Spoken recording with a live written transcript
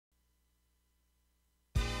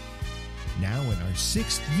Now in our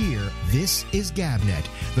 6th year, this is GabNet,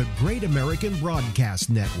 the Great American Broadcast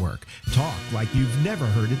Network. Talk like you've never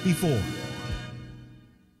heard it before.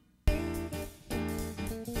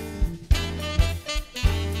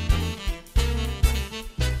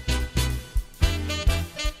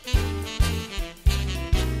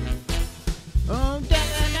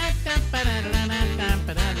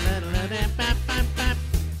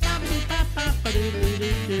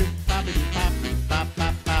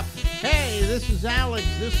 This is Alex.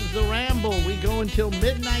 This is the Ramble. We go until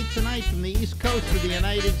midnight tonight from the East Coast of the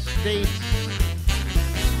United States.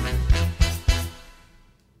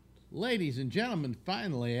 Ladies and gentlemen,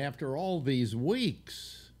 finally, after all these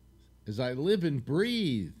weeks, as I live and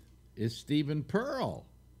breathe, is Stephen Pearl.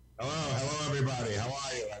 Hello, everybody. How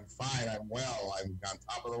are you? I'm fine. I'm well. I'm on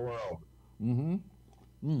top of the world.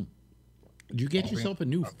 Did you get yourself a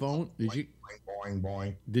new phone?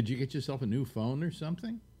 Boing. Did you get yourself a new phone or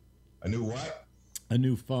something? A new what? A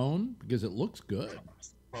new phone? Because it looks good.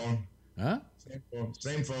 Phone. Huh?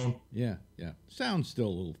 Same phone. Yeah. Sounds still a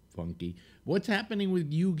little funky. What's happening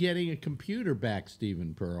with you getting a computer back,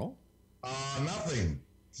 Stephen Pearl? Nothing.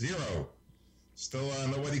 Zero. Still,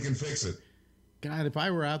 nobody can fix it. God, if I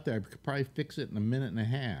were out there, I could probably fix it in a minute and a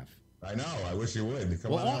half. I know. I wish you would.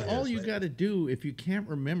 Come well, on all you got to do, if you can't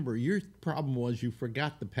remember, your problem was you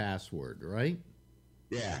forgot the password, right?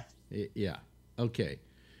 Yeah. Yeah. Okay.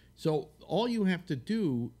 So all you have to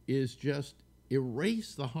do is just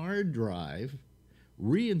erase the hard drive,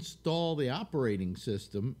 reinstall the operating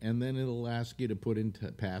system, and then it'll ask you to put in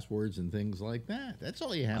passwords and things like that. That's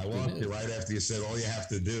all you have to do. I walked you right after you said all you have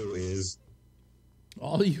to do is...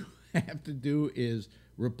 All you have to do is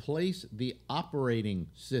replace the operating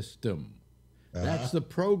system. That's the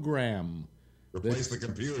program. Replace the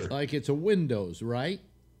computer. Like it's a Windows, right?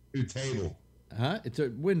 New table. It's a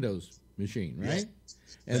Windows machine, right? Yes.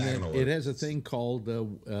 And then it has a thing called,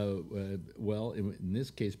 well, in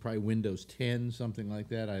this case, probably Windows 10, something like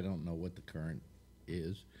that. I don't know what the current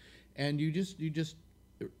is. And you just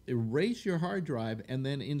erase your hard drive and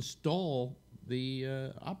then install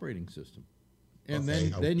the operating system. And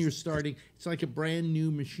then you're starting. It's like a brand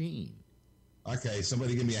new machine. Okay,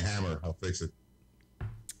 somebody give me a hammer. I'll fix it.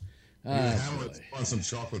 Give me a hammer on some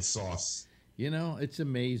chocolate sauce. You know, it's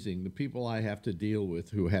amazing the people I have to deal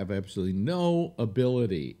with who have absolutely no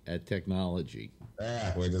ability at technology.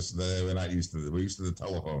 Yeah, we're not used to it. We're used to the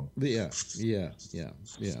telephone. Yeah.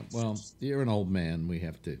 Well, you're an old man. We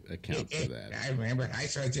have to account for that. I remember I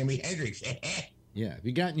saw Jimi Hendrix. Yeah. Have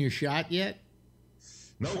you gotten your shot yet?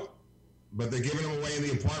 Nope. But they're giving them away in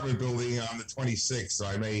the apartment building on the 26th, so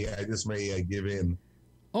I just may give in.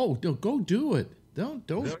 Oh, go do it. Don't.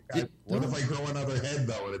 What if I grow another head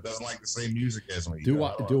though, and it doesn't like the same music as me? Do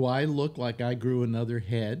I look like I grew another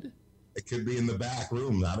head? It could be in the back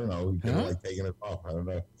room. I don't know. You could like taking it off. I don't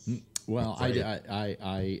know. Well,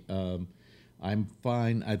 I'm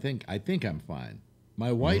fine. I think I'm fine.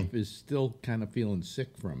 My wife is still kind of feeling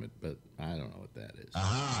sick from it, but I don't know what that is.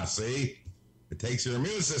 Aha! See, it takes your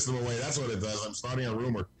immune system away. That's what it does. I'm starting a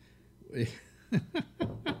rumor.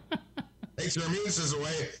 Takes your immune system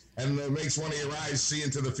away and makes one of your eyes see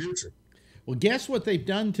into the future. Well, guess what they've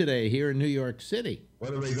done today here in New York City?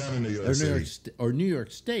 What have they done in New York City? New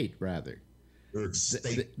York State, rather. New York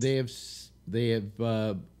State. They have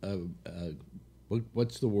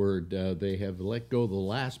what's the word? They have let go of the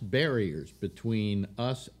last barriers between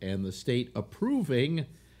us and the state approving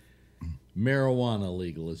marijuana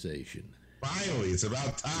legalization. Finally, it's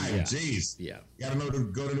about time. Yeah. Jeez. Yeah. You got to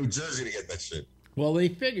go to New Jersey to get that shit. Well, they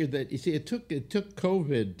figured that, you see, it took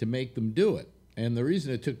COVID to make them do it. And the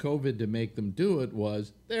reason it took COVID to make them do it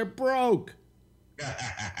was they're broke.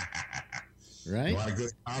 Right? You want a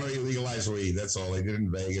good economy, legalize weed. That's all they did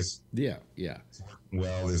in Vegas. Yeah.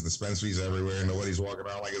 Well, there's dispensaries everywhere. Nobody's walking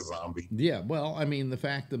around like a zombie. Yeah, well, I mean, the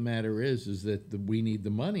fact of the matter is that we need the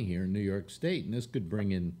money here in New York State, and this could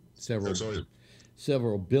bring in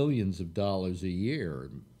several billions of dollars a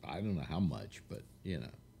year. I don't know how much, but, you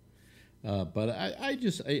know. But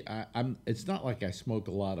I'm. It's not like I smoke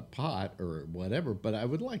a lot of pot or whatever, but I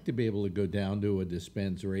would like to be able to go down to a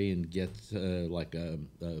dispensary and get like a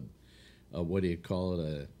what do you call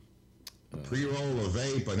it? A pre-roll, a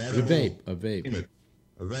vape, an edible. A vape.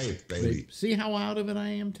 A vape, baby. See how out of it I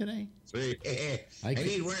am today? See, I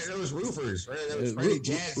need one of those roofers. One of those funny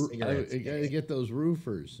jazz cigarettes. I gotta get those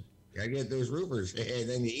roofers. I get those roofers, and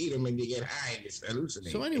then you eat them and you get high and just hallucinate.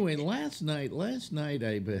 So anyway, last night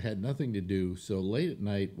I had nothing to do. So late at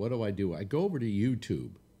night, what do? I go over to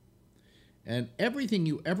YouTube, and everything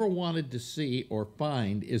you ever wanted to see or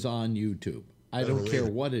find is on YouTube. I don't care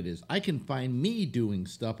what it is. I can find me doing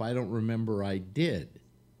stuff I don't remember I did.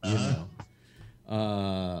 You know.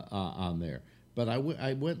 on there. But I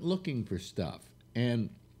went looking for stuff, and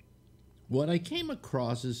what I came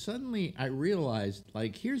across is suddenly I realized,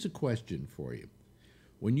 like, here's a question for you.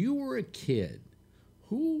 When you were a kid,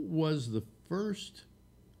 who was the first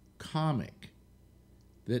comic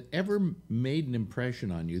that ever made an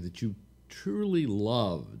impression on you that you truly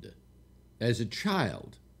loved as a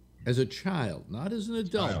child? As a child, not as an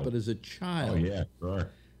adult, but as a child. Oh, yeah,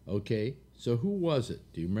 sure. Okay, so who was it?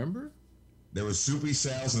 Do you remember? There was Soupy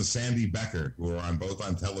Sales and Sandy Becker, who were both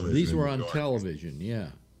on television. These were on television, yeah.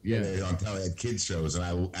 Yeah, they on had kids shows, and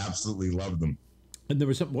I absolutely loved them. And there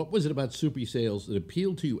was something. What was it about Soupy Sales that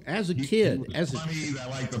appealed to you as a kid? He was funny. I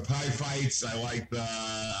liked the pie fights. I liked the.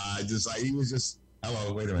 He was just.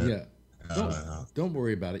 Hello, wait a minute. Yeah. Don't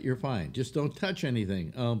worry about it. You're fine. Just don't touch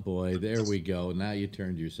anything. Oh boy, there we go. Now you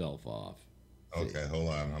turned yourself off. Okay, hold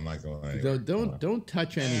on. I'm not going anywhere. Don't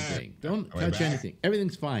touch anything. Don't touch anything.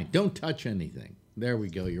 Everything's fine. Don't touch anything. There we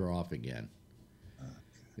go. You're off again.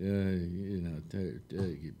 Wait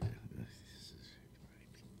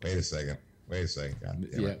a second.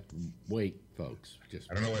 God damn it. Wait, folks.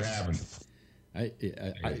 I don't know what happened. I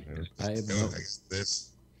have no...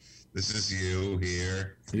 This is you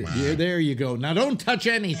here. There you go. Now don't touch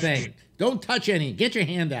anything. Don't touch any. Get your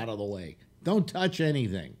hand out of the way. Don't touch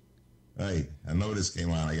anything. Hey, a notice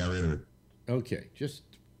came on. I got rid of it. Okay, just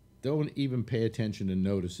don't even pay attention to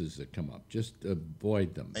notices that come up. Just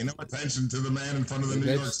avoid them. Pay no attention to the man in front of the New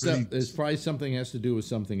York City. There's probably something has to do with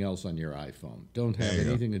something else on your iPhone. Don't have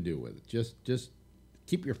anything to do with it. Just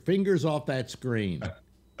keep your fingers off that screen.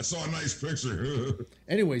 I saw a nice picture.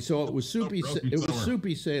 Anyway, so it was Soupy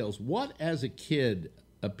Sales. What as a kid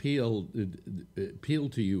appealed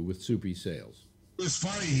to you with Soupy Sales? It was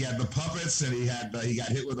funny. He had the puppets, and he got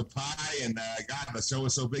hit with a pie, and God, the show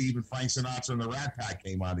was so big, even Frank Sinatra and the Rat Pack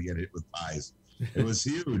came on to get hit with pies. It was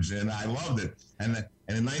huge, and I loved it. And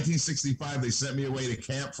in 1965, they sent me away to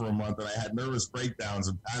camp for a month, and I had nervous breakdowns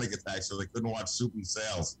and panic attacks, so they couldn't watch Soupy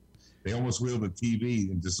Sales. They almost wheeled the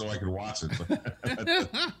TV just so I could watch it.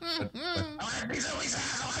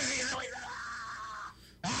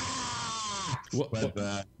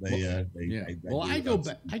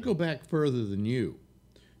 I go back further than you,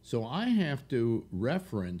 so I have to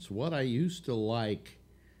reference what I used to like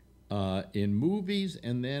in movies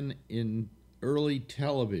and then in early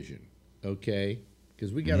television. Okay,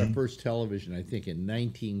 because we got our first television, I think, in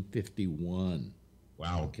 1951.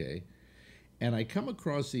 Wow. Okay. And I come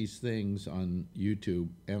across these things on YouTube,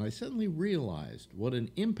 and I suddenly realized what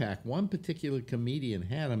an impact one particular comedian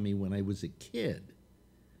had on me when I was a kid.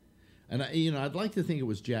 And I'd like to think it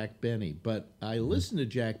was Jack Benny, but I listened to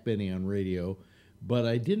Jack Benny on radio, but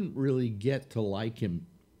I didn't really get to like him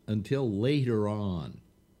until later on.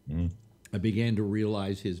 I began to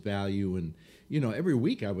realize his value, and every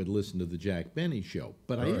week I would listen to the Jack Benny show,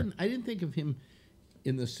 but I didn't think of him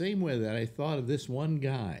in the same way that I thought of this one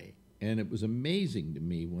guy. And it was amazing to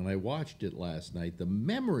me when I watched it last night, the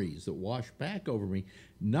memories that washed back over me,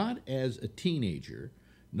 not as a teenager,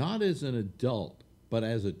 not as an adult, but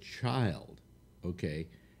as a child, okay?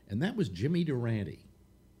 And that was Jimmy Durante.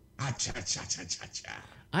 I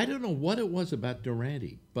don't know what it was about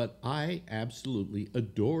Durante, but I absolutely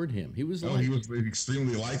adored him. He was he was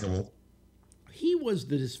extremely likable. He was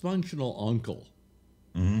the dysfunctional uncle.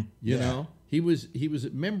 You know? He was a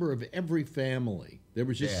member of every family. There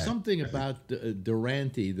was just something about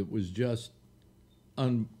Durante that was just,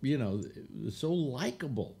 so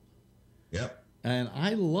likable. Yep. And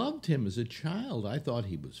I loved him as a child. I thought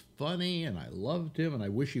he was funny, and I loved him, and I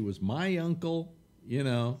wish he was my uncle.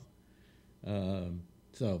 So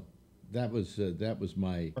that was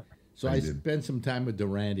my. So I spent some time with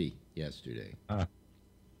Durante yesterday,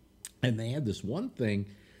 and they had this one thing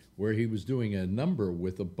where he was doing a number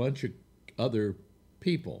with a bunch of other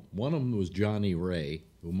people. One of them was Johnny Ray,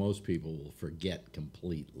 who most people will forget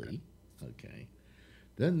completely. Okay.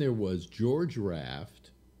 Then there was George Raft.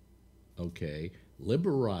 Okay.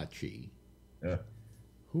 Liberace. Yeah.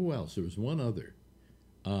 Who else? There was one other.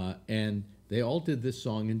 And they all did this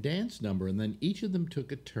song and dance number, and then each of them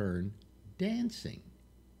took a turn dancing.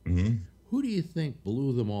 Who do you think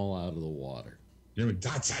blew them all out of the water? Jimmy,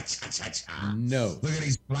 cha-cha-cha-cha-cha. No. Look at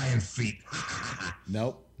these flying feet.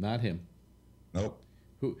 Nope, not him. Nope.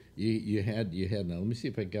 Who you had now? Let me see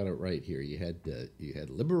if I got it right here. You had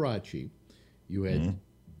Liberace, you had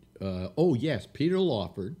Peter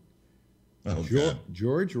Lawford,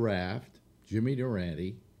 George Raft, Jimmy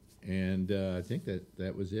Durante, and I think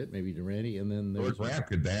that was it. Maybe Durante, and then George Raft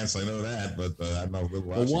could dance. I know that, but I don't know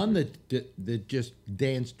Liberace. The one that just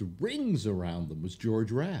danced rings around them was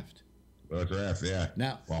George Raft. George Raft, yeah.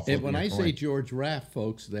 Now, Well, when I say George Raft,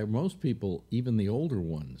 folks, there most people, even the older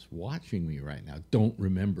ones watching me right now, don't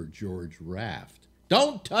remember George Raft.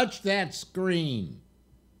 Don't touch that screen.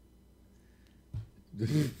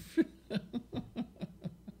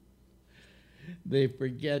 They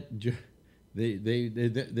forget. They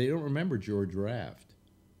don't remember George Raft.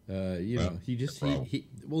 You know, he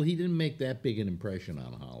didn't make that big an impression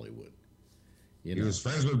on Hollywood. He was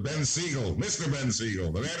friends with Ben Siegel, Mr. Ben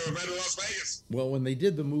Siegel, the man who invented Las Vegas. Well, when they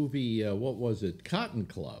did the movie, what was it, Cotton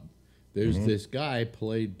Club, there's this guy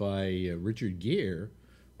played by Richard Gere,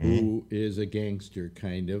 who is a gangster,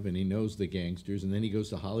 kind of, and he knows the gangsters, and then he goes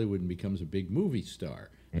to Hollywood and becomes a big movie star.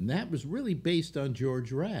 And that was really based on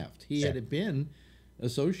George Raft. He had been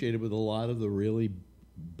associated with a lot of the really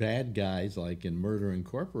bad guys, like in Murder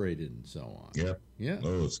Incorporated and so on. Yeah.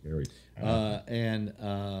 Oh, it's scary.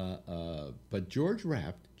 But George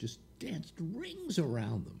Raft just danced rings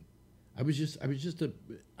around them.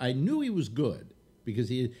 I knew he was good because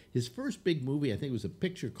his first big movie, I think, was a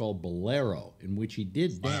picture called Bolero, in which he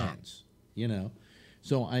did dance. You know,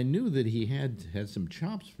 so I knew that he had some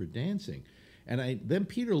chops for dancing. And then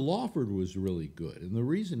Peter Lawford was really good. And the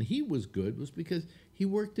reason he was good was because he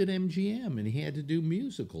worked at MGM and he had to do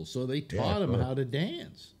musicals. So they taught him how to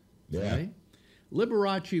dance. Yeah. Right?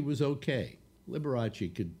 Liberace was okay.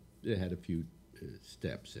 Liberace had a few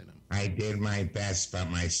steps in him. I did my best, but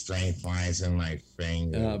my strength lies in my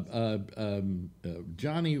fingers.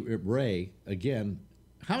 Johnny Ray, again,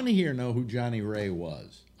 how many here know who Johnny Ray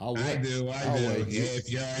was? I do. If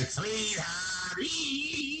you're 3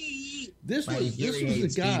 This was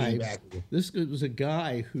a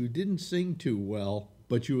guy who didn't sing too well,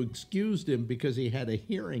 but you excused him because he had a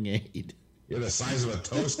hearing aid. You're the size of a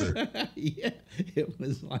toaster. Yeah, it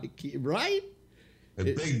was like, right?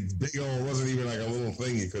 Big old wasn't even like a little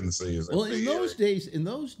thing you couldn't see. Well, in those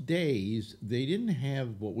days, they didn't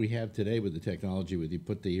have what we have today with the technology, where you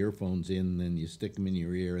put the earphones in, then you stick them in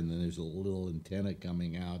your ear, and then there's a little antenna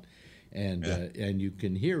coming out, and you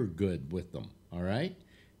can hear good with them. All right.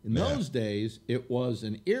 In those days, it was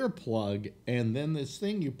an earplug and then this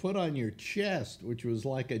thing you put on your chest, which was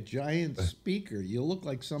like a giant speaker. You look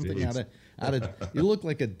like something you look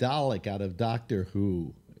like a Dalek out of Doctor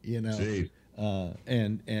Who, you know.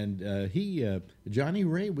 Johnny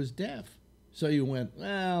Ray was deaf. So you went,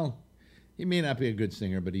 well, he may not be a good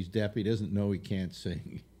singer, but he's deaf. He doesn't know he can't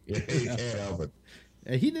sing. Yeah, he can't help it.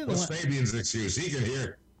 He didn't. What's Fabian's excuse? He can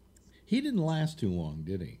hear. He didn't last too long,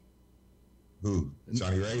 did he? Who?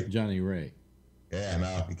 Johnny Ray? Johnny Ray. Yeah,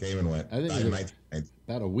 no, he came and went. I think it was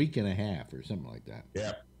about a week and a half or something like that.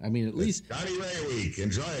 Yep. I mean, at least Johnny Ray week.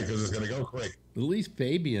 Enjoy it because it's going to go quick. At least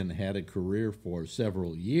Fabian had a career for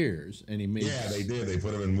several years, and he made. Yeah, they did. They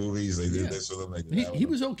put him in movies. They did this with him. He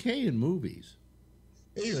was okay in movies.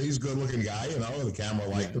 He's a good-looking guy, you know. The camera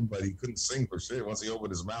liked him, but he couldn't sing for shit. Once he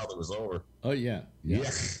opened his mouth, it was over. Oh yeah.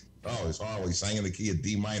 Oh, it's horrible. He sang in the key of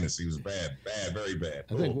D minus. He was bad, very bad.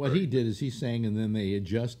 I think what he did is he sang, and then they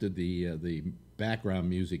adjusted the background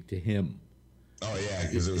music to him. Oh yeah,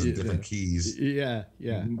 because it was in different keys. Yeah.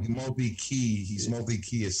 Multi-key. He's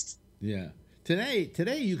multi-keyist. Yeah.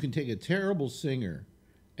 Today you can take a terrible singer,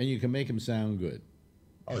 and you can make him sound good.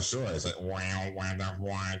 Oh sure, it's like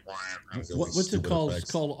what's it called?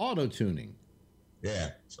 It's called auto tuning.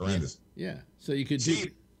 Yeah, it's horrendous. Yeah. So you could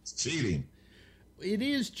It's cheating. It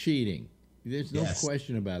is cheating. There's no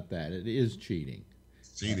question about that. It is cheating.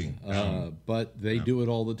 It's cheating. But they do it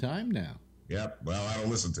all the time now. Yep. Well, I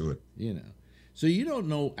don't listen to it. You know. So you don't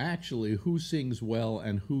know actually who sings well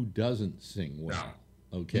and who doesn't sing well.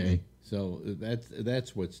 No. Okay? So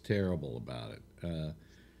that's what's terrible about it.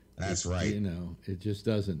 That's right. You know, it just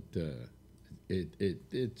doesn't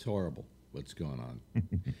it's horrible what's going on.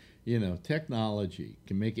 You know, technology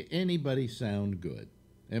can make anybody sound good.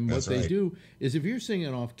 And what they do is, if you're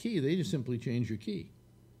singing off key, they just simply change your key.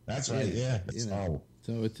 That's right. Yeah, it's horrible.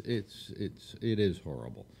 So it is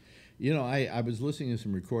horrible. You know, I was listening to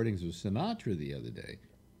some recordings of Sinatra the other day.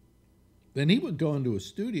 Then he would go into a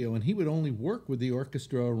studio and he would only work with the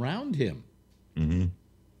orchestra around him. Mm-hmm.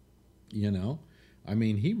 You know, I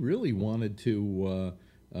mean, he really wanted to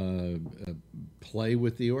play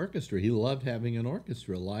with the orchestra. He loved having an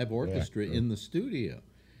orchestra, a live orchestra in the studio.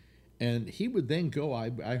 And he would then go, I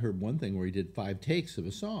heard one thing where he did 5 takes of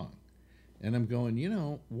a song. And I'm going, you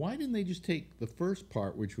know, why didn't they just take the first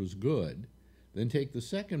part, which was good, then take the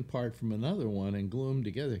second part from another one and glue them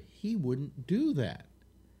together? He wouldn't do that.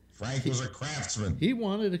 Frank was a craftsman. He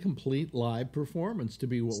wanted a complete live performance to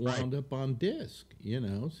be what wound up on disc, you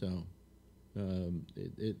know, so Darn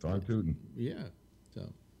tootin'. yeah,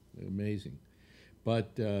 so amazing.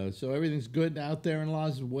 But so everything's good out there in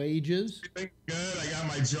Las Wages? Everything good. I got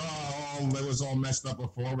my jaw that was all messed up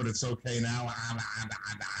before, but it's okay now. How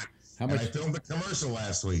much? I filmed a commercial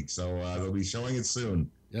last week, so they'll be showing it soon.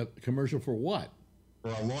 Commercial for what? For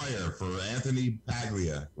a lawyer, for Anthony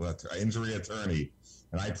Paglia, injury attorney.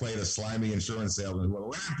 And I played a slimy insurance salesman who went,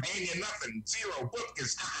 "We're not paying you nothing. Zero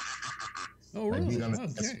bookers." Oh, really?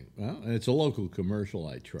 Okay. Well, it's a local commercial,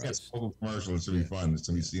 I trust. Yes, local commercial. It should be fun. It's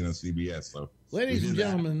going to be seen on CBS. So, ladies and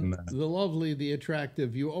gentlemen, the lovely, the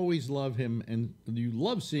attractive, you always love him, and you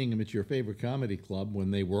love seeing him at your favorite comedy club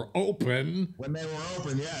when they were open. When they were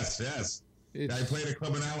open, yes. I played a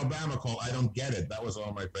club in Alabama called I Don't Get It. That was one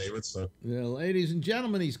of my favorites. So, ladies and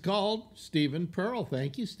gentlemen, he's called Stephen Pearl.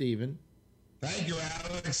 Thank you, Stephen. Thank you,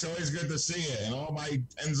 Alex. Always good to see you and all my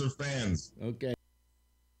tens of fans. Okay.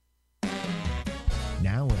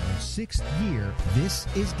 Now in our 6th year, this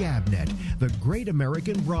is GabNet, the Great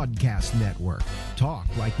American Broadcast Network. Talk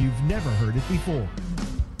like you've never heard it before.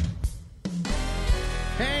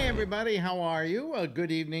 Hey, everybody, how are you?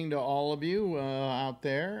 Good evening to all of you out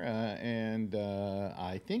there.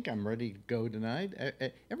 I think I'm ready to go tonight.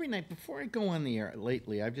 Every night before I go on the air,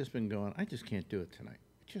 lately, I've just been going, I just can't do it tonight.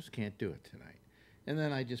 I just can't do it tonight. And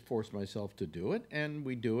then I just force myself to do it, and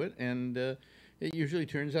we do it, and it usually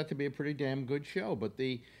turns out to be a pretty damn good show. But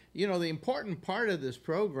the important part of this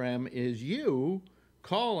program is you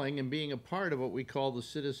calling and being a part of what we call the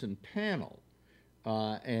citizen panel.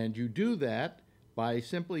 And you do that by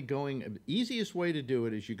simply going, the easiest way to do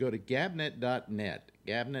it is you go to gabnet.net,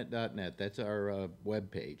 gabnet.net, that's our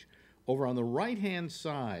webpage. Over on the right-hand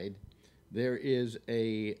side, there is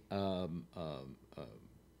a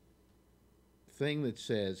thing that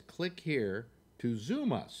says, click here to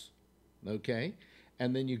Zoom us, okay?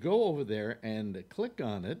 And then you go over there and click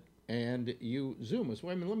on it, and you Zoom us.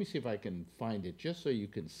 Wait a minute, let me see if I can find it, just so you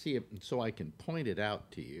can see it, and so I can point it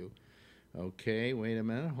out to you. Okay, wait a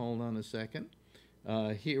minute, hold on a second.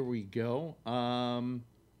 Here we go.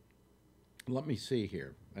 Let me see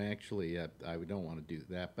here. Actually, I don't want to do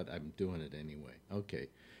that, but I'm doing it anyway. Okay,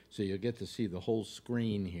 so you'll get to see the whole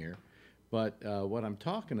screen here. But what I'm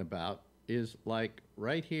talking about is like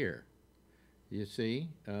right here. You see?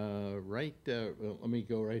 Let me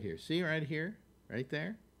go right here. See right here? Right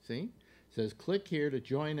there? See? It says click here to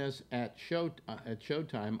join us at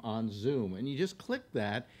showtime on Zoom. And you just click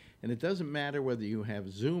that, and it doesn't matter whether you have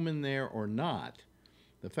Zoom in there or not.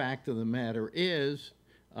 The fact of the matter is,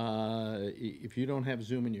 if you don't have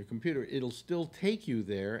Zoom in your computer, it'll still take you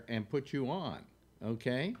there and put you on,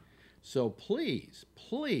 okay? So please,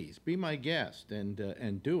 please be my guest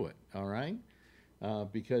and do it, all right?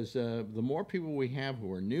 Because the more people we have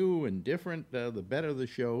who are new and different, the better the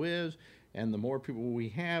show is, and the more people we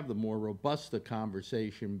have, the more robust the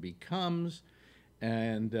conversation becomes.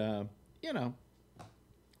 And,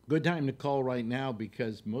 good time to call right now,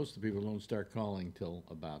 because most of the people don't start calling till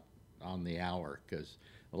about on the hour, because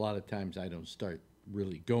a lot of times I don't start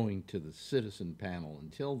really going to the citizen panel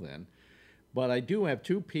until then. But I do have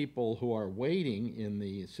 2 people who are waiting in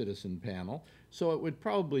the citizen panel, so it would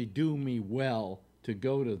probably do me well to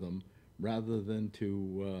go to them rather than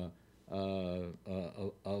to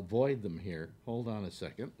avoid them here. Hold on a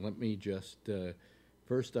second. Let me just,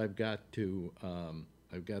 first I've got to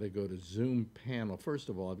go to Zoom panel. First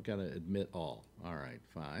of all, I've got to admit all. All right,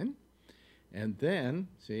 fine. And then,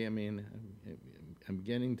 see, I mean, I'm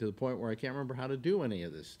getting to the point where I can't remember how to do any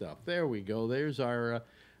of this stuff. There we go. There's our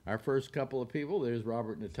first couple of people. There's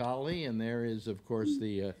Robert Natali, and there is, of course,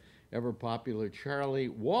 the ever-popular Charlie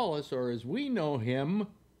Wallace, or as we know him,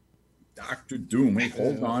 Dr. Doom. Hey,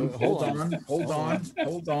 hold on.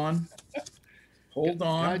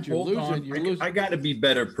 God, you're losing. I got to be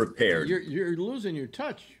better prepared. You're losing your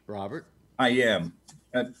touch, Robert. I am.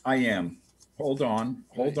 Hold on.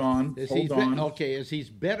 Okay, as he's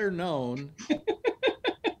better known.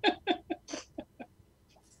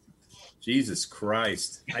 Jesus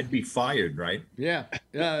Christ. I'd be fired, right? Yeah.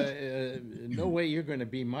 No way you're going to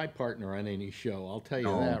be my partner on any show. I'll tell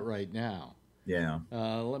you that right now. Yeah.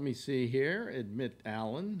 Let me see here. Admit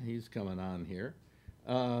Alan. He's coming on here.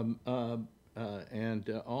 And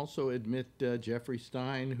also admit Jeffrey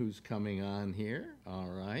Stein, who's coming on here.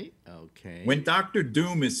 All right. Okay. When Dr.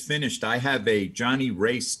 Doom is finished, I have a Johnny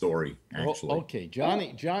Ray story, actually. Okay.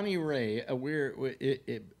 Johnny Ray.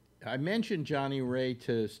 I mentioned Johnny Ray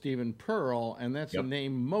to Stephen Pearl, and that's a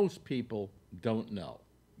name most people don't know.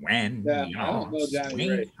 I don't know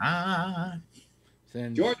Johnny Ray.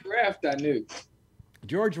 George Raft, I knew.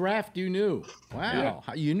 George Raft, you knew. Wow.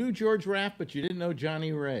 Yeah. You knew George Raft, but you didn't know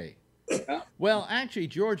Johnny Ray. Well, actually,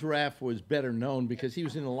 George Raff was better known because he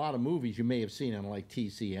was in a lot of movies you may have seen on like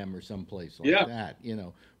TCM or someplace like that, you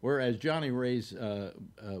know. Whereas Johnny Ray's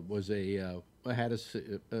was he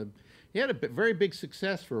had a very big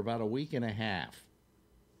success for about a week and a half,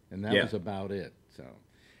 and that was about it. So,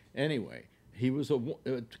 anyway, he was a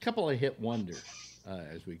couple of hit wonders,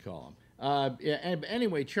 as we call him. And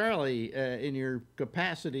anyway, Charlie, in your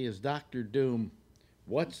capacity as Dr. Doom,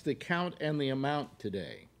 what's the count and the amount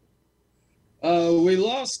today? We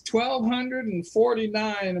lost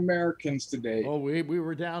 1,249 Americans today. Oh, we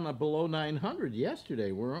were down below 900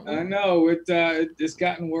 yesterday, weren't we? I know it's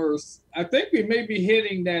gotten worse. I think we may be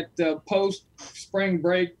hitting that post spring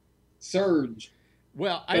break surge.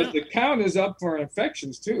 Well, the count is up for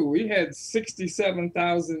infections too. We had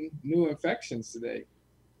 67,000 new infections today.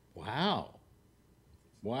 Wow.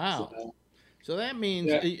 So that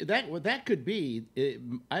means that could be.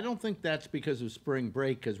 I don't think that's because of spring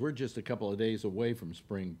break, because we're just a couple of days away from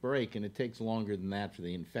spring break, and it takes longer than that for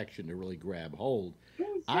the infection to really grab hold.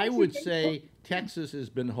 I would say Texas has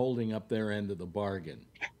been holding up their end of the bargain.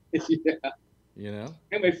 Yeah. You know.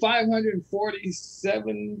 Anyway,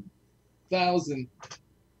 547,000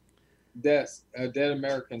 deaths, dead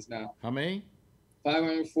Americans now. How many?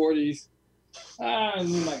 540. I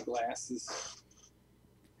need my glasses.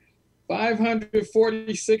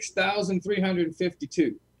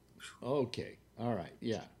 546,352. Okay. All right.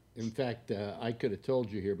 Yeah. In fact, I could have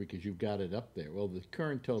told you here because you've got it up there. Well, the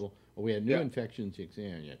current total, we had new infections.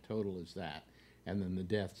 Yeah, total is that. And then the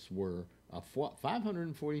deaths were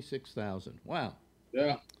 546,000. Wow.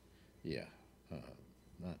 Yeah. Yeah.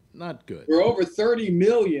 Not good. We're over 30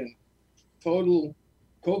 million total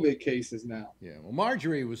COVID cases now. Yeah. Well,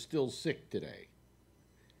 Marjorie was still sick today.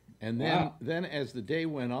 And then as the day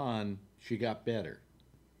went on, she got better.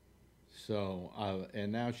 So,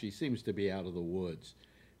 and now she seems to be out of the woods.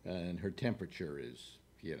 And her temperature is,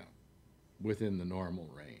 within the normal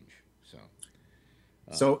range.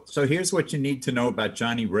 So here's what you need to know about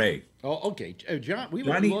Johnny Ray. Oh, okay. Let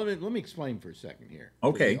me explain for a second here.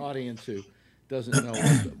 Okay. For the audience who doesn't know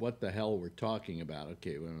what the hell we're talking about.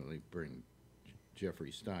 Okay, let me bring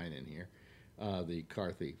Jeffrey Stein in here, the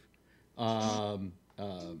car thief.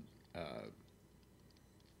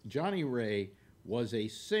 Johnny Ray was a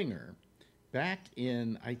singer back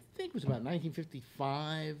in, I think it was about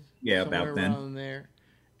 1955. Yeah, about then. Around there.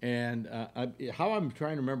 And how I'm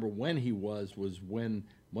trying to remember when he was when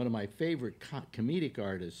one of my favorite comedic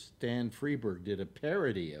artists, Stan Freberg, did a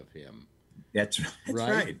parody of him. That's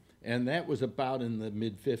right. And that was about in the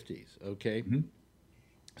mid-50s, okay? Mm-hmm.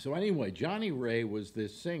 So anyway, Johnny Ray was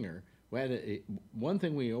this singer who had one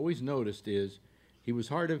thing we always noticed is he was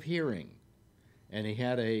hard of hearing, and he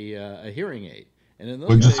had a hearing aid. And in those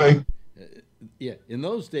What'd you say? In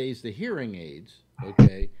those days, the hearing aids,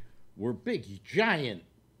 okay, were big, giant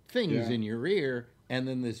things in your ear, and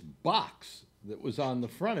then this box that was on the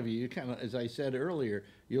front of you. You kind of, as I said earlier,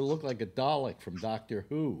 you look like a Dalek from Doctor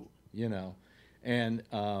Who, And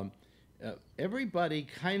everybody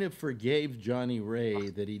kind of forgave Johnny Ray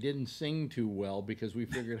that he didn't sing too well because we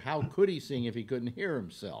figured, how could he sing if he couldn't hear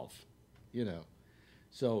himself,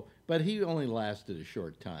 So, but he only lasted a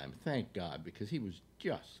short time, thank God, because he was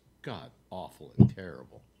just god-awful and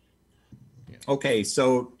terrible. Okay,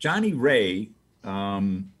 so Johnny Ray,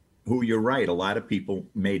 who you're right, a lot of people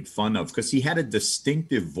made fun of because he had a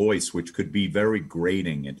distinctive voice which could be very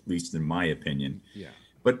grating, at least in my opinion. Yeah.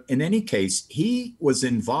 But in any case, he was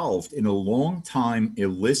involved in a long-time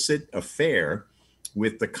illicit affair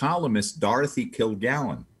with the columnist Dorothy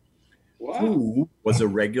Kilgallen, who was a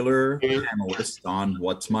regular panelist on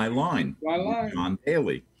What's My Line? John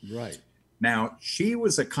Daly. Right. Now, she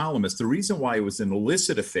was a columnist. The reason why it was an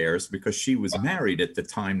illicit affair is because she was married at the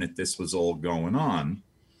time that this was all going on.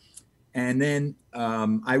 And then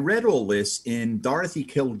I read all this in Dorothy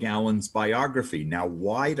Kilgallen's biography. Now,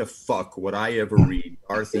 why the fuck would I ever read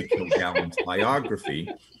Dorothy Kilgallen's biography?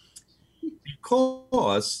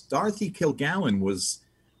 Because Dorothy Kilgallen was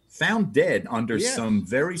found dead under some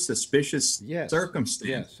very suspicious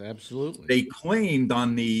circumstances. Yes, absolutely. They claimed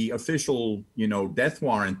on the official, death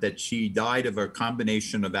warrant that she died of a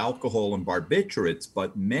combination of alcohol and barbiturates,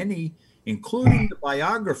 but many, including the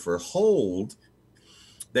biographer, hold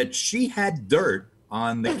that she had dirt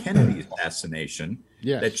on the Kennedy assassination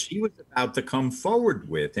that she was about to come forward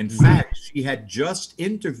with. In fact, she had just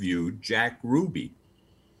interviewed Jack Ruby.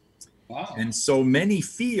 Wow. And so many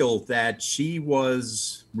feel that she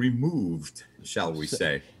was removed, shall we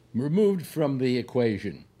say. Removed from the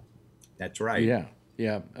equation. That's right.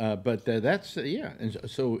 Yeah. And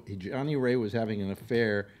so Johnny Ray was having an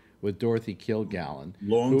affair with Dorothy Kilgallen.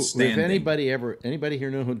 If anybody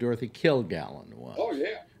here know who Dorothy Kilgallen was? Oh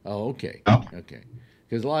yeah. Oh, okay. Oh. Okay.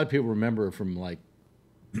 Because a lot of people remember her from like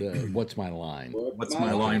the What's My Line? What's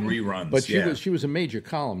My Line reruns. But she was a major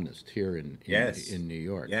columnist here in New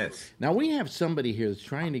York. Yes. Now we have somebody here that's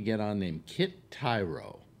trying to get on named Kit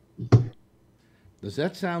Tyro. Does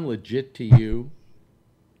that sound legit to you?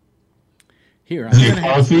 Here, I'm going to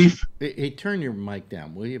have thief? Hey, turn your mic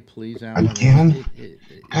down, will you, please, I Alan? can.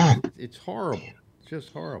 It's horrible. It's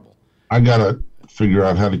just horrible. I gotta figure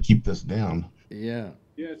out how to keep this down. Yeah.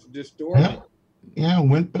 Yeah, it's distorted. Yeah,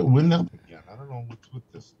 went up again. I don't know what's with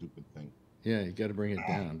this stupid thing. Yeah, you got to bring it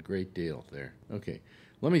down. Great deal there. Okay,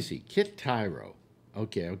 let me see. Kit Tyro.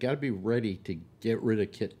 Okay, I've got to be ready to get rid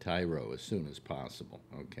of Kit Tyro as soon as possible.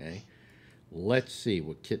 Okay, let's see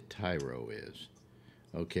what Kit Tyro is.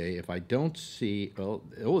 Okay, if I don't see,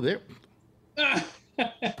 there. I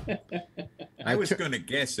was going to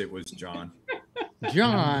guess it was John.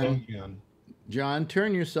 John,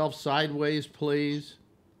 turn yourself sideways, please.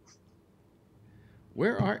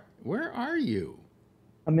 Where are you?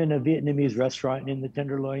 I'm in a Vietnamese restaurant in the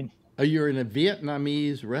Tenderloin. Oh, you're in a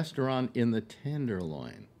Vietnamese restaurant in the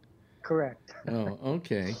Tenderloin. Correct. Oh,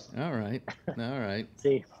 okay. All right.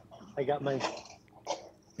 See, I got my...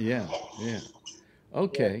 Yeah.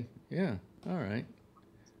 Okay. Yeah. All right.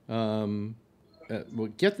 Well,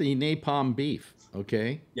 get the napalm beef.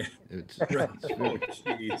 Okay. Yeah. It's very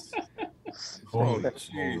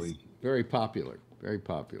popular. Very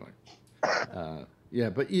popular. Yeah,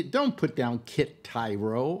 but you don't put down Kit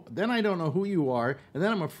Tyro. Then I don't know who you are, and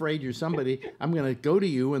then I'm afraid you're somebody. I'm going to go to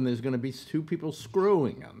you, and there's going to be two people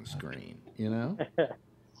screwing on the screen. You know?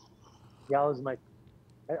 Yeah,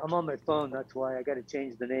 I'm on my phone. That's why I got to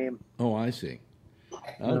change the name. Oh, I see.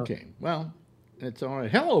 Okay. Well, it's all right.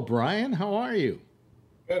 Hello, Brian. How are you?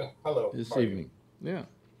 Good. Hello. This evening. Yeah.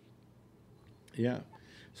 Yeah.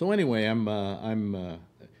 So anyway, I'm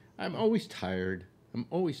always tired. I'm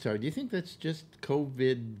always tired. Do you think that's just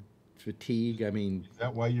COVID fatigue? I mean, is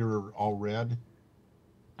that why you're all red?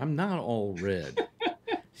 I'm not all red.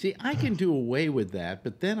 See, I can do away with that,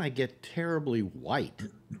 but then I get terribly white.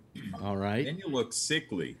 All right. Then you look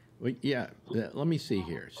sickly. Well, yeah. Let me see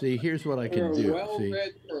here. See, here's what I can do. See,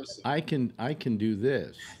 I can do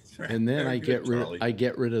this, and then I get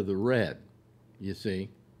rid of the red. You see?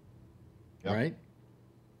 Yep. Right?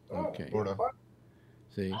 Okay.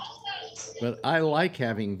 See, but I like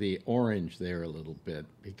having the orange there a little bit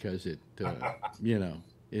because it,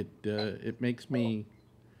 it makes me.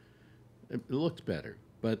 It looks better.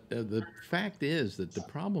 But the fact is that the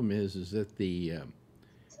problem is that the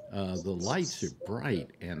lights are bright,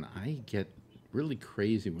 and I get really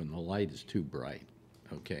crazy when the light is too bright.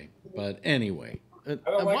 Okay, but anyway,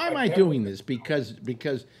 why am I doing this? Because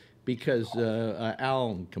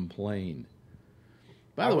Alan complained.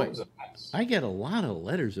 By the way, I get a lot of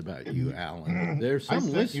letters about you, Alan. There's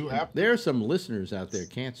some listeners out there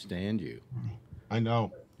can't stand you. I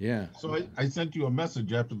know. Yeah. So I sent you a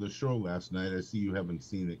message after the show last night. I see you haven't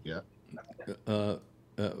seen it yet.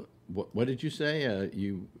 What did you say? I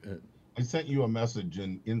sent you a message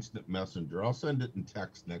in Instant Messenger. I'll send it in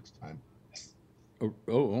text next time.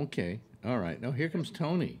 Oh, okay. All right. No, here comes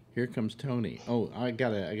Tony. Oh, I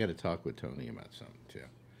gotta talk with Tony about something too.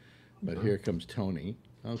 But here comes Tony.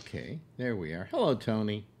 Okay, there we are. Hello,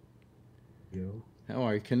 Tony. Yo. How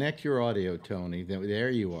are you? Connect your audio, Tony.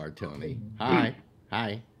 There you are, Tony. Hi.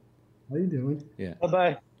 Hi. How you doing? Yeah.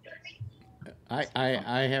 Bye-bye.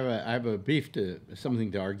 I have a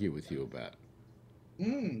something to argue with you about.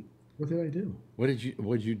 What did I do? What did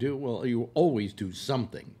you do? Well, you always do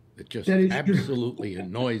something that just absolutely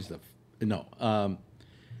annoys the.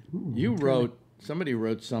 Somebody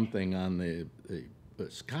wrote something on the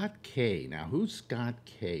Scott K. Now, who's Scott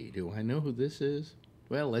K? Do I know who this is?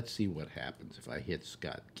 Well, let's see what happens if I hit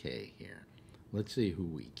Scott K here. Let's see who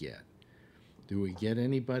we get. Do we get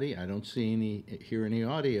anybody? I don't hear any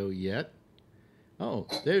audio yet. Oh,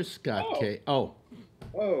 there's Scott K. Oh,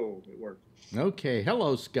 it worked. Okay.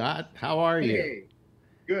 Hello, Scott. How are you? Hey.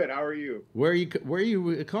 Good. How are you? Where are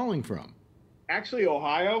you calling from? Actually,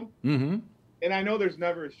 Ohio. Mm-hmm. And I know there's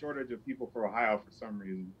never a shortage of people for Ohio for some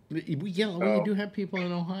reason. We do have people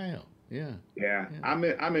in Ohio. Yeah. Yeah. I'm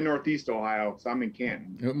in Northeast Ohio, so I'm in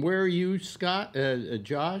Canton. Where are you, Scott?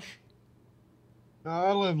 Josh?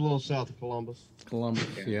 I live a little south of Columbus.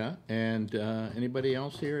 Yeah. And anybody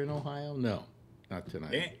else here in Ohio? No, not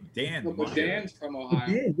tonight. Dan. But Dan's from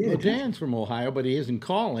Ohio. Well, Dan's from Ohio, but he isn't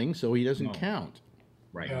calling, so he doesn't count.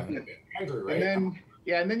 Right. Andrew, right?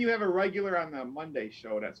 And then you have a regular on the Monday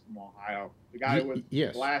show that's from Ohio. The guy with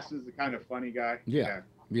glasses, the kind of funny guy. Yeah.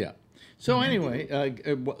 Yeah. So anyway,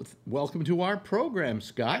 welcome to our program,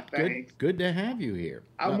 Scott. Thanks. Good to have you here.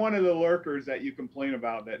 I'm one of the lurkers that you complain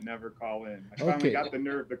about that never call in. I finally got the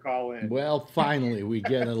nerve to call in. Well, finally, we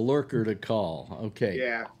get a lurker to call. Okay.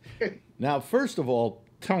 Yeah. Now, first of all,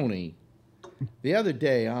 Tony, the other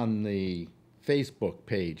day on the Facebook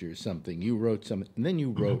page or something, you wrote something, and then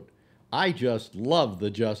you wrote, I just love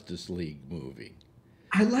the Justice League movie.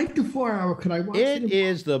 I like the 4 hour. Could I watch it? It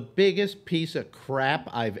is the biggest piece of crap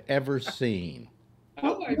I've ever seen.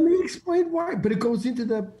 Well, let me explain why. But it goes into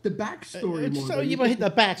the backstory more. So you hit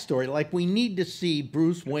the backstory. Like, we need to see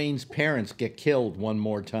Bruce Wayne's parents get killed one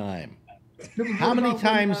more time. How many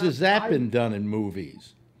times has that been done in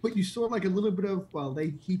movies? But you saw like a little bit of, well,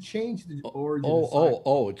 he changed the origin.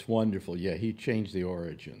 It's wonderful. Yeah, he changed the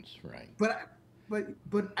origins, right. But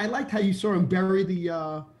I liked how you saw him bury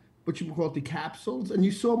the what you call it, the capsules, and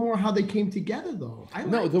you saw more how they came together, though.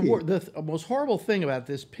 The most horrible thing about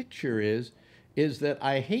this picture is that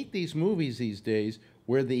I hate these movies these days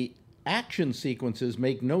where the action sequences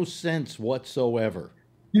make no sense whatsoever.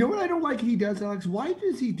 You know what I don't like he does, Alex? Why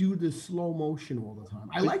does he do the slow motion all the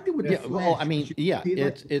time? I liked it with the Flash. Well, I mean,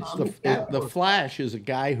 the Flash is a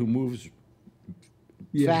guy who moves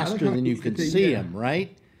faster than you can see him,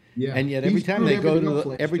 right? Yeah. And yet every time they go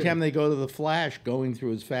to the Flash going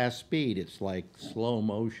through his fast speed, it's like slow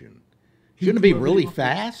motion. Shouldn't it be really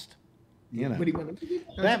fast? You know.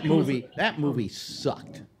 That movie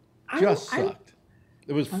sucked. Just sucked.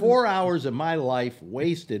 It was 4 hours of my life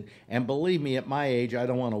wasted, and believe me, at my age, I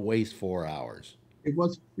don't want to waste 4 hours. It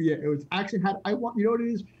was actually you know what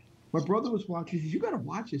it is? My brother was watching. He said, you got to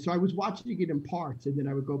watch it. So I was watching it in parts, and then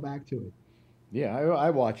I would go back to it. Yeah, I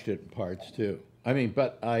watched it in parts too. I mean,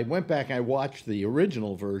 but I went back and I watched the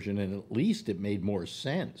original version, and at least it made more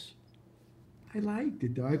sense. I liked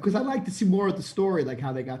it, though, because I like to see more of the story, like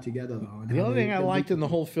how they got together, though. The only thing I liked in the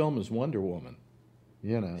whole film is Wonder Woman.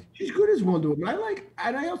 You know. She's good as Wonder Woman.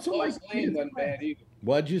 I also like... Lane wasn't bad either.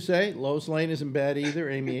 What'd you say? Lois Lane isn't bad either.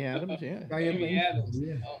 Amy Adams, yeah. Amy Adams.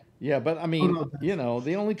 Yeah. Yeah, but I mean, you know,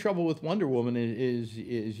 the only trouble with Wonder Woman is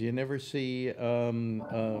you never see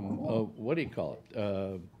what do you call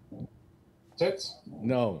it? Tits?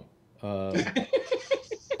 No. I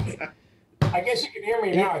guess you can hear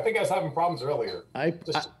me now. I think I was having problems earlier.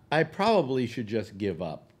 I probably should just give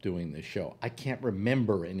up doing this show. I can't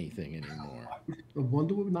remember anything anymore.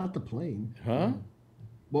 Wonder Woman, not the plane. Huh?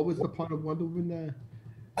 What was the part of Wonder Woman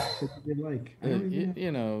that you didn't like?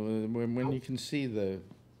 You know, when you can see the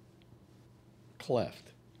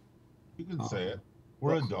cleft. You can say it.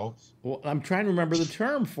 We're adults. Well, I'm trying to remember the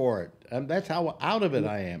term for it. That's how out of it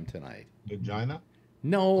I am tonight. Vagina?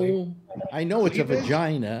 No, I know it's a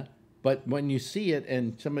vagina, but when you see it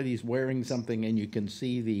and somebody's wearing something and you can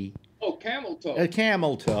see the... Oh, camel toe. A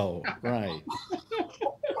camel toe, right.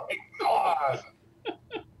 Oh my God.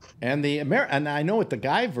 And and I know what the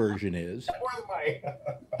guy version is.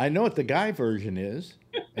 I know what the guy version is.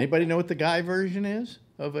 Anybody know what the guy version is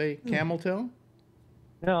of a camel toe?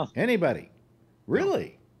 No. Anybody?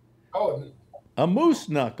 Really? Oh. A moose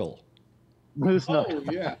knuckle. Moose knuckle.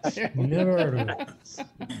 Oh, yeah. Never heard of it.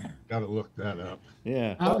 Gotta look that up.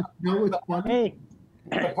 Yeah. Hey,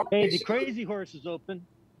 the Crazy Horse is open.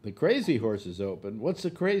 The Crazy Horse is open. What's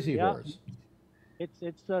the Crazy Horse? It's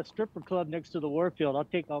a stripper club next to the Warfield.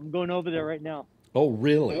 I'm going over there right now. Oh,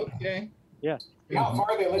 really? Okay. Yeah. How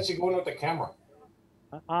far they let you go in with the camera?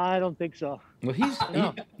 I don't think so. Well, he's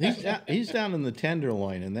down in the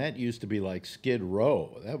Tenderloin, and that used to be like Skid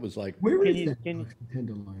Row. That was like where is that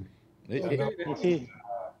Tenderloin? This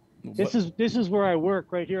is where I work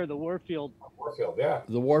right here, the Warfield. Warfield, yeah.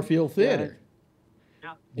 The Warfield Theater.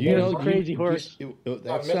 Yeah. You know, Crazy Horse.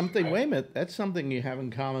 That's something. Wait a minute. That's something you have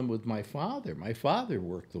in common with my father. My father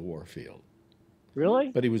worked the Warfield. Really?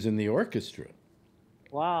 But he was in the orchestra.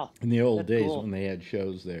 Wow. In the old days cool. when they had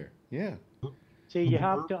shows there. Yeah. See, you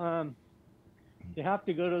have to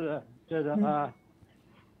go to the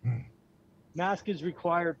mask is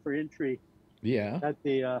required for entry. Yeah. That's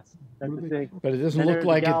the thing. But it doesn't look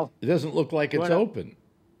like it doesn't look like it's open.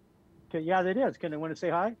 Okay, yeah, it is. Can I want to say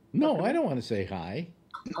hi? No, I don't want to say hi.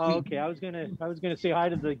 Oh, okay. I was gonna say hi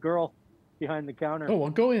to the girl behind the counter. Oh, well,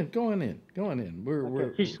 go in.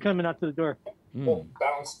 We're She's coming out to the door.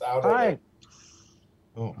 Bounced out. Hi.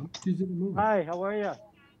 Oh. Hi. How are you?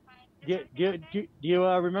 Do you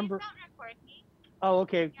remember? Oh,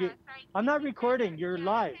 okay. I'm not recording. You're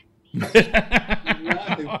live. You're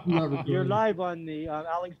live on the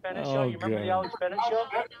Alex Bennett show. You remember the Alex Bennett show?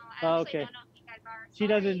 Oh, okay. She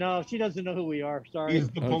doesn't know. She doesn't know who we are. Sorry. He's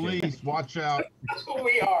the police. Watch out. That's who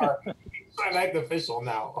we are. He's trying to act official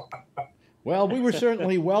now. Well, we were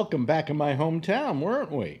certainly welcome back in my hometown,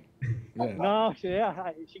 weren't we? Yeah. No,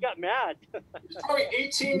 yeah, she got mad. She's probably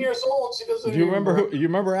 18 years old. She doesn't. Do you remember who? You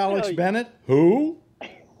remember Alex Bennett? Who?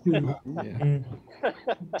 Yeah.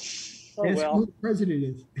 Oh, well. Who the president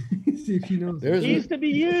is. See if he knows. He used to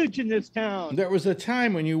be huge in this town. There was a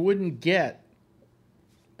time when you wouldn't get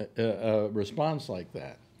a response like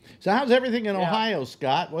that. So how's everything in Ohio,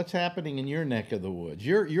 Scott? What's happening in your neck of the woods?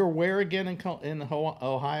 You're where again in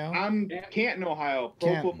Ohio? I'm Canton, Ohio,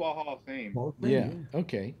 Pro Football Hall of Fame. Yeah.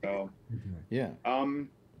 Okay. So, yeah. I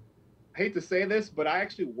hate to say this, but I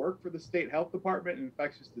actually work for the state health department in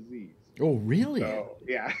infectious disease. Oh, really? So,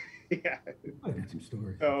 yeah. Yeah. I got some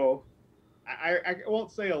stories. So, I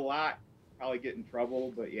won't say a lot. Probably get in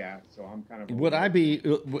trouble, but yeah. So I'm kind of. Would I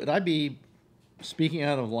be speaking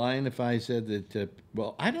out of line if I said that?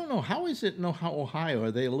 Well, I don't know. How is it in Ohio?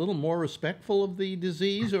 Are they a little more respectful of the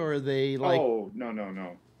disease, or are they like? Oh, no.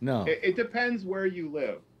 No. It depends where you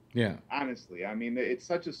live. Yeah. Honestly, I mean, it's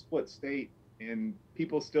such a split state, and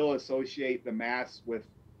people still associate the mask with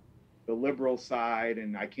the liberal side,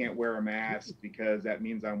 and I can't wear a mask because that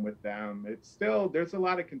means I'm with them. It's still, there's a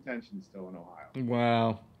lot of contention still in Ohio.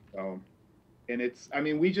 Wow. So, and I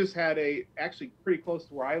mean, we just had actually pretty close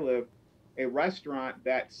to where I live, a restaurant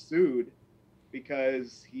that sued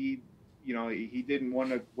because he didn't want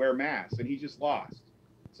to wear masks, and he just lost.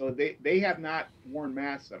 So they have not worn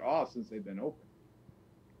masks at all since they've been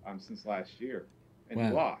open, since last year, and he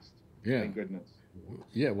lost. Yeah. Thank goodness.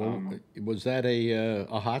 Yeah, well, was that a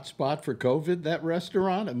hot spot for COVID, that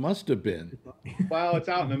restaurant? It must have been. Well, it's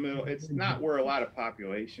out in the middle. It's not where a lot of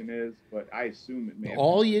population is, but I assume it may have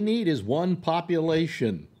All you need is one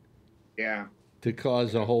population. Yeah. To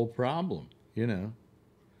cause a whole problem,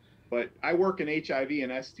 But I work in HIV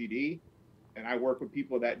and STD, and I work with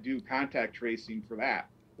people that do contact tracing for that,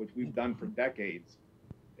 which we've done for decades.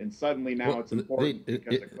 And suddenly now it's important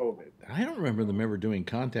because of COVID. I don't remember them ever doing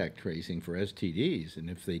contact tracing for STDs, and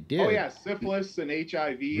if they did... Oh, yeah, syphilis and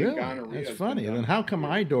HIV really? and gonorrhea. That's funny. Then how come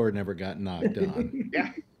my door never got knocked on? Yeah.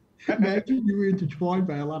 Imagine you were intertwined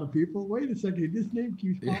by a lot of people. Wait a second, this name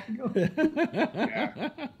keeps popping up. Yeah.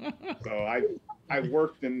 So I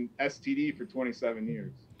worked in STD for 27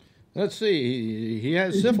 years. Let's see. He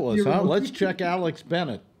has syphilis, huh? Let's check Alex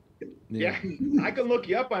Bennett. Yeah, I can look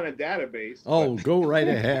you up on a database. Oh, go right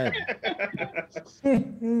ahead.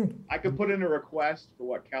 I could put in a request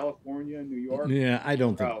for California, New York. Yeah, I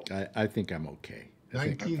don't think. I think I'm okay.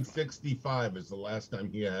 1965 is the last time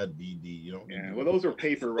he had VD. You don't. Yeah, well, those are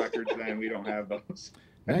paper records. Then we don't have those.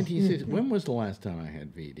 1960. When was the last time I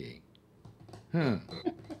had VD? Huh?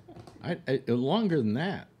 Longer than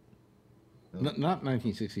that. Not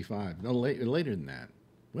 1965. No, later than that.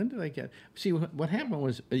 When did I get? See, what happened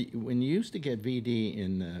was when you used to get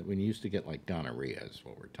VD when you used to get like gonorrhea is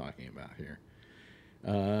what we're talking about here.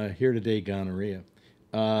 Here today, gonorrhea.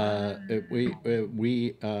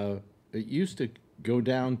 We used to go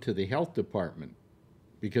down to the health department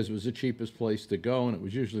because it was the cheapest place to go, and it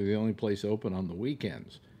was usually the only place open on the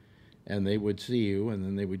weekends. And they would see you, and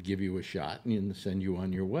then they would give you a shot and send you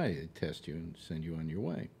on your way. They'd test you and send you on your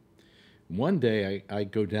way. One day I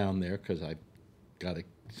go down there because I got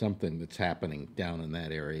something that's happening down in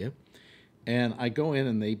that area. And I go in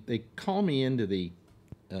and they call me into the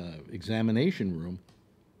examination room.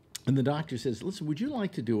 And the doctor says, listen, would you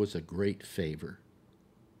like to do us a great favor?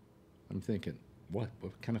 I'm thinking, what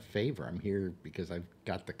kind of favor? I'm here because I've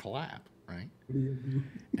got the clap, right?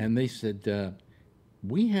 And they said,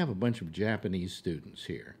 we have a bunch of Japanese students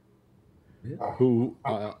here who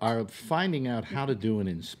are finding out how to do an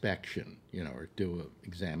inspection, or do an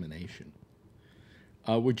examination.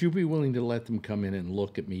 Would you be willing to let them come in and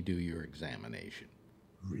look at me do your examination?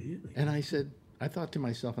 Really? And I said, I thought to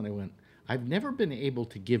myself, and I went, I've never been able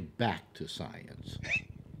to give back to science,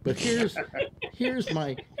 but here's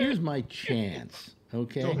my chance.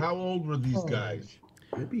 Okay. So how old were these guys?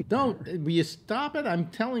 Don't will you stop it? I'm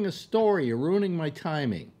telling a story. You're ruining my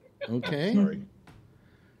timing. Okay. Sorry.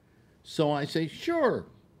 So I say, sure,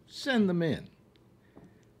 send them in.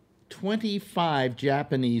 25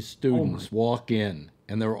 Japanese students walk in,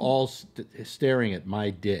 and they're all staring at my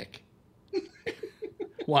dick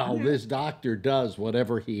while this doctor does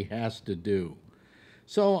whatever he has to do.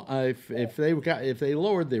 So if they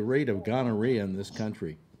lowered the rate of gonorrhea in this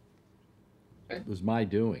country, it was my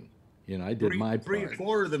doing. I did my part.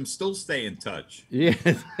 3/4 of them still stay in touch. Yes.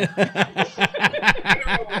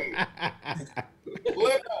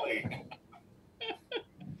 Literally.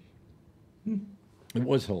 It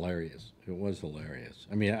was hilarious. It was hilarious.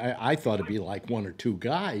 I mean, I thought it'd be like one or two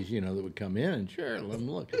guys, that would come in and sure, let them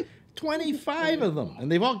look. 25 of them,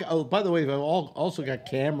 and they've all got, oh, by the way, they've all also got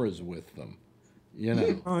cameras with them, you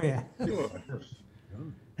know. Oh yeah.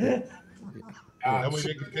 That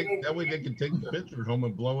way they can take the pictures home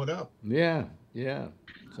and blow it up. Yeah, yeah.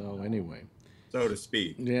 So anyway, so to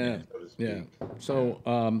speak. Yeah, yeah. So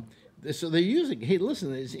so they're using. Hey,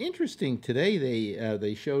 listen, it's interesting. Today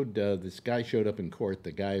they showed this guy showed up in court,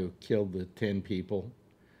 the guy who killed the 10 people,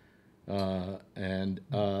 and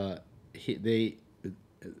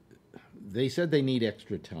they said they need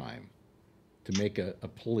extra time to make a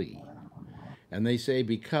plea, and they say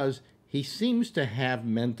because he seems to have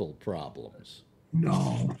mental problems.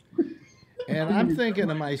 No. And I'm thinking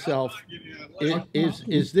to myself,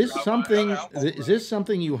 is this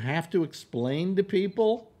something you have to explain to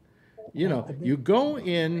people? You know, you go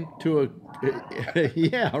into a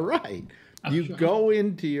yeah, right. You go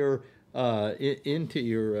into your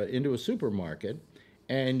into a supermarket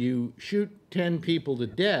and you shoot 10 people to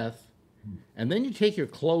death, and then you take your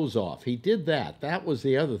clothes off. He did that. That was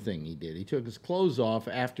the other thing he did. He took his clothes off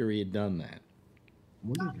after he had done that.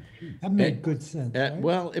 That made good sense. Right?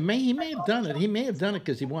 Well, he may have done it. He may have done it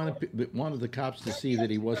because he wanted the cops to see that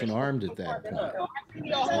he wasn't armed at that point.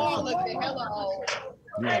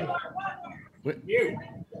 Yeah.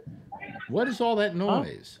 What is all that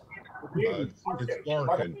noise? It's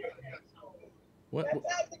barking. What?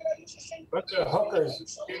 Bunch of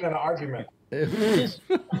hookers getting in an argument. It's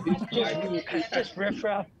just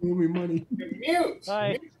riffraff. Owe me money. Mute.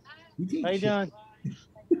 Hi. How you doing?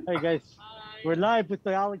 Hey guys, we're live with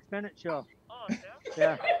the Alex Bennett show. Oh,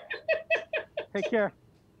 yeah. Take care.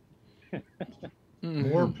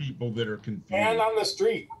 More people that are confused. And on the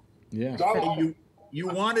street. Yeah. Hey, you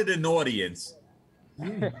wanted an audience.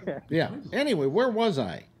 Yeah. Anyway, where was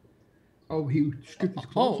I? Oh, he stripped his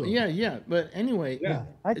clothes off. Yeah. But anyway, Yeah.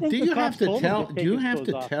 I think do the you have cops to told him tell? to Do take you his have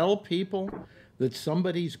to clothes off. tell people that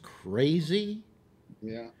somebody's crazy?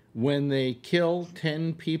 Yeah. When they kill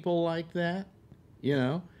 10 people like that, you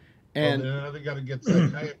know, and now they got to get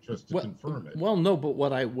psychiatrists to confirm it. Well, no, but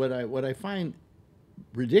what I find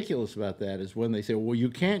ridiculous about that is when they say, "Well, you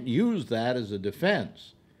can't use that as a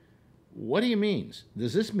defense." What do you mean?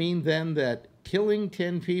 Does this mean then that killing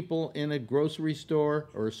 10 people in a grocery store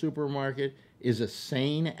or a supermarket is a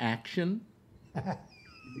sane action?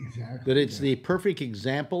 Exactly. That it's the perfect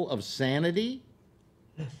example of sanity?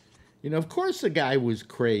 You know, of course the guy was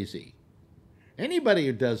crazy. Anybody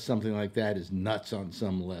who does something like that is nuts on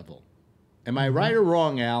some level. Am I right or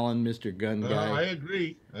wrong, Alan, Mr. Gun Guy? I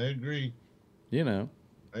agree. You know.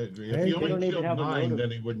 I agree. If he only killed 9, then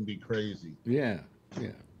he wouldn't be crazy. Yeah.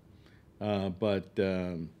 But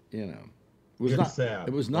you know,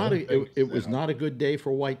 it was not a good day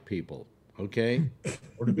for white people. Okay.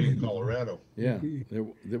 Or to be in Colorado. Yeah.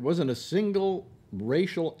 There wasn't a single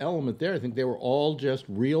racial element there. I think they were all just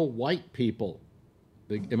real white people.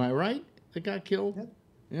 Am I right? That got killed.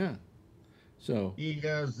 Yeah. So he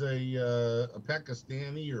has a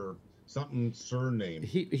Pakistani or something surname.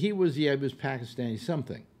 He was Pakistani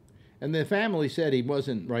something, and the family said he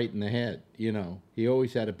wasn't right in the head. You know, he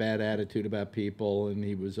always had a bad attitude about people, and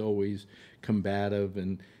he was always combative,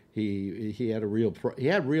 and he had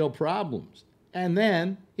real problems. And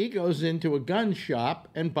then he goes into a gun shop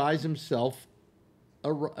and buys himself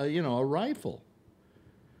a rifle.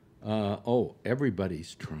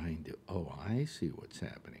 Everybody's trying to. Oh, I see what's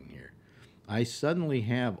happening here. I suddenly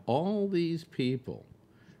have all these people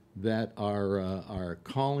that are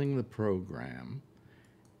calling the program,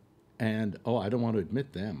 and I don't want to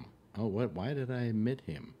admit them. Oh, what? Why did I admit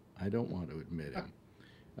him? I don't want to admit him.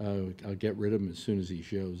 I'll get rid of him as soon as he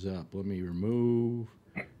shows up. Let me remove.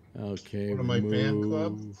 Okay, one of my fan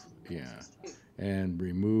clubs. Yeah, and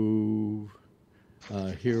remove.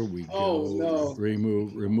 Here we go. Oh, no.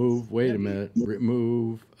 Remove. Wait a minute.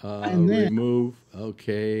 Remove. Remove.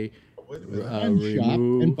 Okay.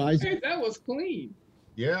 Remove. And buys Hey, that was clean.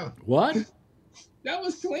 Yeah. What? That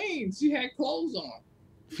was clean. She had clothes on.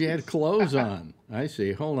 She had clothes on. I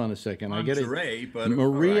see. Hold on a second. I get it. But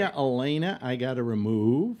Maria right. Elena, I got to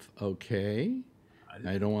remove. Okay.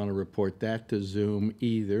 I don't want to report that to Zoom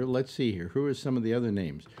either. Let's see here. Who are some of the other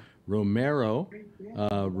names? Romero,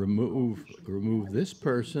 remove this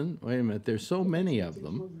person. Wait a minute, there's so many of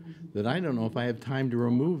them that I don't know if I have time to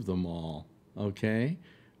remove them all. Okay,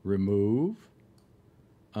 remove,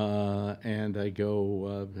 and I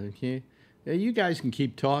go, okay. You guys can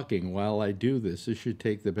keep talking while I do this. This should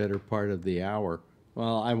take the better part of the hour.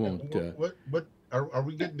 Well, I won't. What are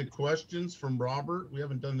we getting the questions from Robert? We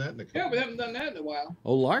haven't done that in a couple. Yeah, we haven't done that in a while.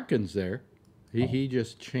 Oh, Larkin's there. He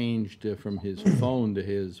just changed from his phone to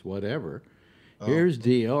his whatever. Here's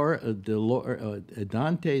Dante's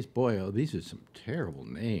boy. Oh, these are some terrible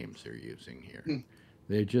names they're using here.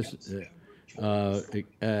 They're just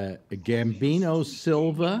Gambino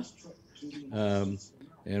Silva,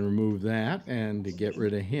 and remove that, and to get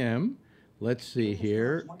rid of him. Let's see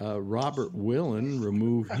here. Robert Willen,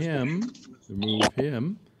 remove him. Remove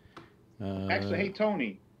him. Actually, hey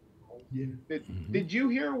Tony, did you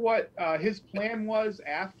hear what his plan was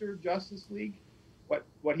after Justice League?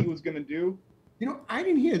 What he was going to do? You know, I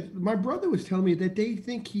didn't hear. My brother was telling me that they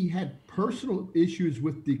think he had personal issues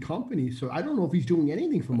with the company, so I don't know if he's doing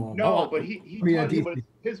anything from all. No, but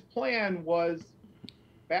his plan was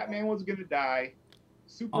Batman was going to die,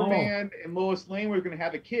 Superman and Lois Lane were going to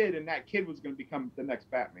have a kid, and that kid was going to become the next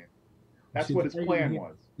Batman. That's what his plan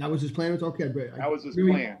was. That was his plan. Okay, great. That was his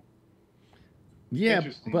plan. Yeah,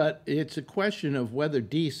 but it's a question of whether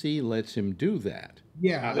DC lets him do that.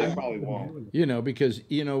 Yeah, they probably won't. You know, because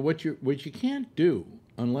you know what you can't do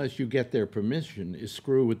unless you get their permission is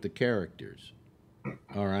screw with the characters.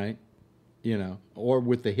 All right, you know, or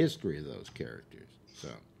with the history of those characters. So,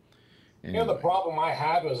 anyway. You know, the problem I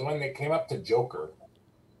had was when they came up to Joker.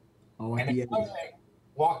 Oh, and it wasn't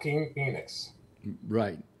Joaquin Phoenix.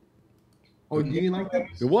 Right. Oh, do you like that?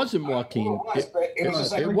 It wasn't Joaquin.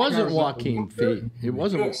 It wasn't Joaquin Phoenix. It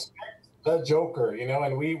wasn't. The Joker, you know,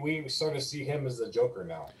 and we sort of see him as the Joker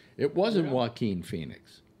now. It wasn't Joaquin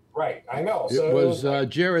Phoenix. Right, I know. So it was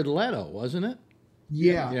Jared Leto, wasn't it?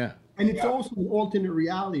 Yeah. Yeah. And it's also an alternate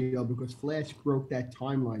reality, though, because Flash broke that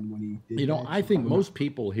timeline when he did. You know, I think most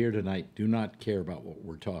people here tonight do not care about what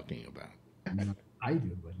we're talking about. I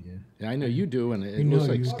do, but yeah. I know you do, and it looks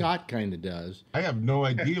like Scott kind of does. I have no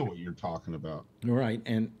idea what you're talking about. Right,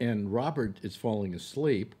 and Robert is falling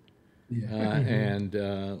asleep. Yeah. And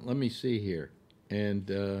let me see here.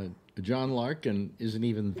 And John Larkin isn't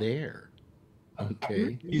even there.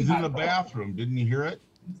 Okay. He's in the bathroom. Didn't you hear it?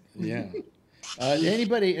 Yeah.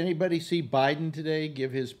 Anybody see Biden today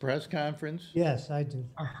give his press conference? Yes, I did.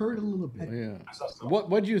 I heard a little bit. Yeah. What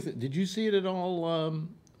did you did you see it at all,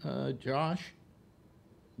 Josh?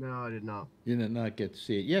 No, I did not. You did not get to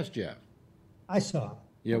see it. Yes, Jeff. I saw it.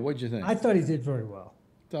 Yeah, what'd you think? I thought he did very well.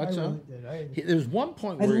 Thought so? Really did. There's one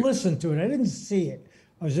point I where listened to it. I didn't see it.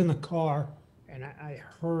 I was in the car and I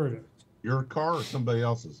heard it. Your car or somebody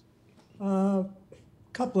else's? A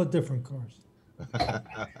couple of different cars.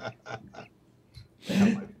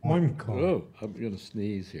 One car. Oh, I'm gonna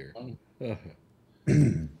sneeze here.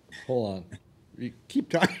 Hold on. You keep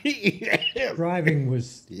talking. Driving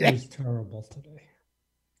was terrible today.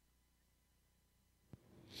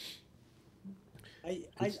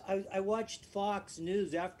 I watched Fox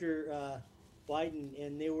News after Biden,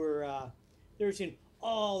 and they were saying,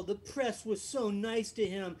 "Oh, the press was so nice to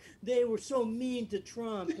him. They were so mean to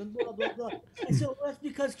Trump, and blah blah blah." I said, well, "That's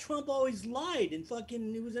because Trump always lied and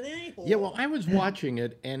fucking he was an a-hole." Yeah, well, I was watching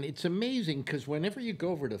it, and it's amazing because whenever you go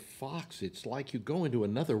over to Fox, it's like you go into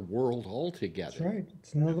another world altogether. That's right.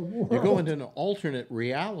 It's another world. You go into an alternate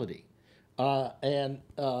reality. But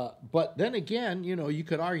then again, you know, you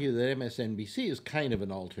could argue that MSNBC is kind of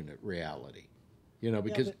an alternate reality, you know,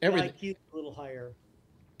 because everything IQ's a little higher.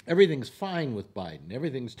 Everything's fine with Biden.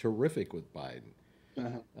 Everything's terrific with Biden.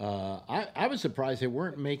 I was surprised they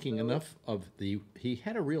weren't making enough of he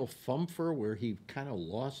had a real thumper where he kind of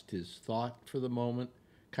lost his thought for the moment,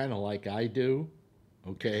 kind of like I do.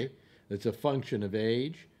 Okay, it's a function of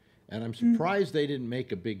age, and I'm surprised they didn't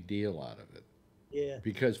make a big deal out of it. Yeah.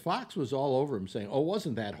 Because Fox was all over him saying, "Oh,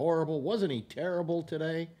 wasn't that horrible? Wasn't he terrible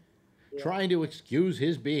today?" Yeah. Trying to excuse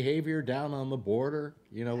his behavior down on the border,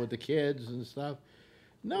 you know, with the kids and stuff.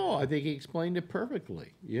 No, I think he explained it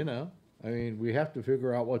perfectly, you know. I mean, we have to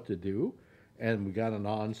figure out what to do, and we got an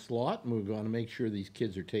onslaught, and we're going to make sure these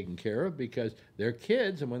kids are taken care of because they're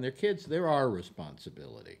kids, and when they're kids, they're our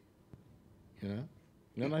responsibility, you know.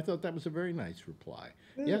 And I thought that was a very nice reply.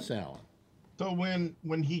 Yeah. Yes, Alan. So when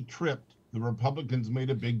he tripped, the Republicans made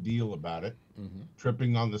a big deal about it,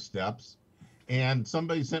 tripping on the steps. And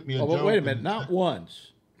somebody sent me a joke. But wait a minute, not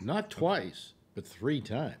once, not twice, but 3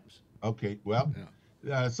 times. Okay, well,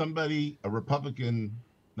 a Republican,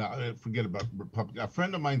 no, forget about Republican. A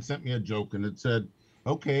friend of mine sent me a joke, and it said,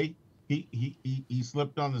 okay, he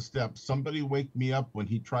slipped on the steps. Somebody wake me up when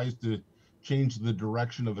he tries to change the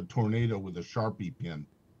direction of a tornado with a Sharpie pen.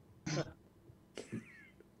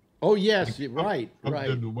 Oh yes, right.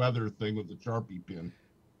 Did the weather thing with the Sharpie pin.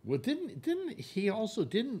 Well,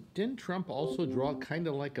 didn't Trump also draw kind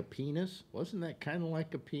of like a penis? Wasn't that kind of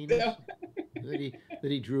like a penis that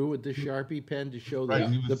he drew with the Sharpie pen to show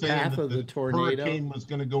the path of the tornado? Hurricane was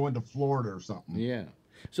going to go into Florida or something. Yeah.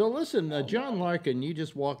 So listen, John Larkin, you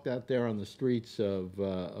just walked out there on the streets of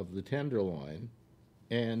the Tenderloin,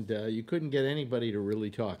 and you couldn't get anybody to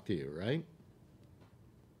really talk to you, right?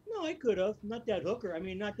 No, I could have. Not that hooker. I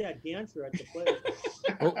mean, not that dancer at the place.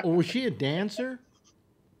 Oh, was she a dancer?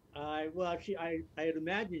 Well, I'd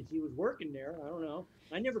imagine she was working there. I don't know.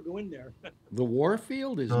 I never go in there. The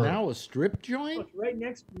Warfield is now a strip joint? Oh, it's right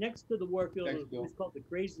next to the Warfield. It's called the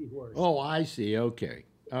Crazy Horse. Oh, I see. Okay.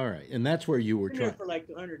 All right. And that's where you were Been there for like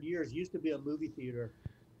 100 years. It used to be a movie theater.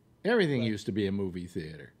 Everything used to be a movie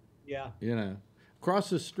theater. Yeah. You know. Across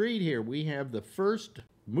the street here, we have the first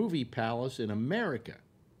movie palace in America.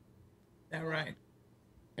 That right?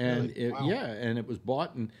 And and it was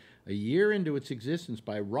bought a year into its existence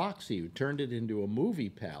by Roxy, who turned it into a movie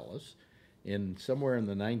palace in somewhere in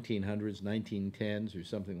the 1900s, 1910s, or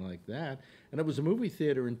something like that. And it was a movie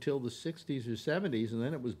theater until the 60s or 70s, and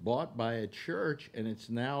then it was bought by a church, and it's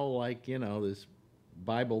now like, you know, this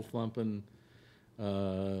Bible-thumping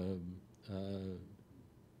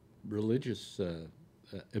religious venue.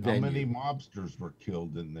 How many mobsters were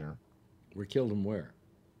killed in there? Were killed in where?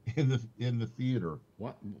 In the theater.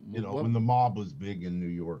 What? You know, when the mob was big in New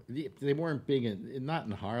York. They weren't big not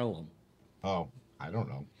in Harlem. Oh, I don't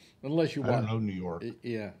know. Unless you I don't know New York.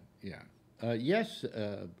 Yeah. Yes,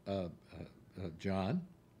 John.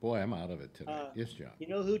 Boy, I'm out of it today. Yes, John. You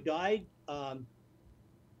know who died?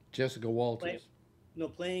 Jessica Walters.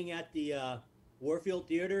 Playing at the Warfield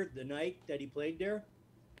Theater the night that he played there.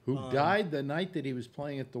 Who died the night that he was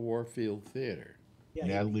playing at the Warfield Theater? Yeah,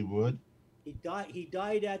 Natalie Wood. He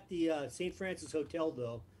died at the St. Francis Hotel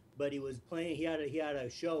though, but he was playing. He had a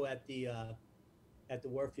show at the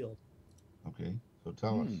Warfield. Okay, so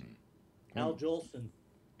tell us. Al Jolson.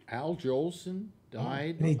 Al Jolson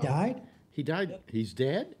died. And he died? He died. Yep. He's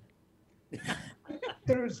dead?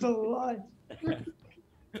 They're still alive.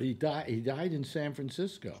 He died in San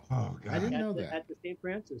Francisco. Oh, God. I didn't know that. At the St.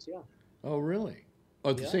 Francis, yeah. Oh, really?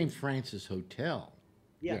 Oh, the St. Francis Hotel.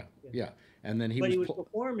 Yeah. And then he was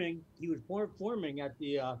performing. He was performing at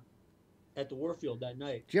the Warfield that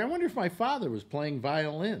night. Gee, I wonder if my father was playing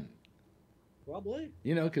violin. Probably.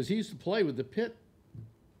 You know, because he used to play with the Pit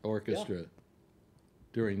Orchestra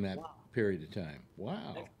during that period of time.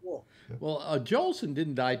 Wow. That's cool. Well, Jolson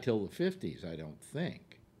didn't die till the 50s, I don't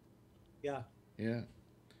think. Yeah. Yeah.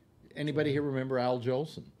 Anybody here remember Al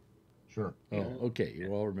Jolson? Sure. Oh, okay.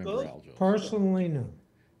 You all remember Al Jolson. Personally, no.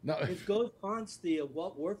 No. His ghost haunts the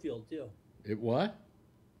Warfield, too. It what?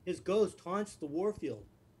 His ghost haunts the Warfield.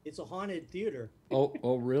 It's a haunted theater.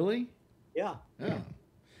 Oh, really? Yeah. Oh.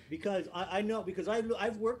 Because I know, because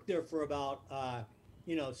I've worked there for about,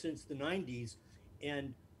 since the 90s.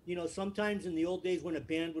 And, sometimes in the old days when a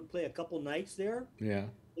band would play a couple nights there,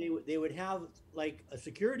 they would have like a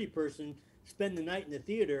security person spend the night in the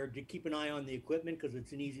theater to keep an eye on the equipment because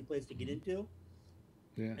it's an easy place to get into.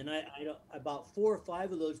 Yeah. And I about 4 or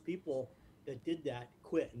 5 of those people that did that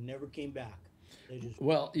quit and never came back. They just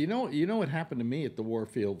well, you know what happened to me at the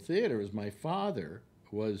Warfield Theater is my father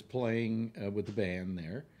was playing with the band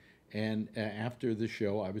there, and after the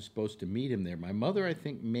show I was supposed to meet him there. My mother, I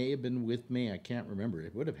think, may have been with me. I can't remember.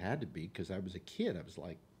 It would have had to be because I was a kid. I was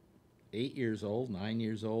like 8 years old, 9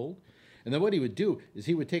 years old. And then what he would do is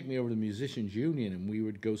he would take me over to the Musicians Union and we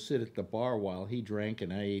would go sit at the bar while he drank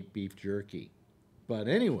and I ate beef jerky. But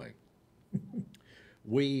anyway,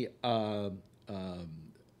 he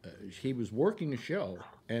was working a show,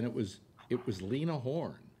 and it was Lena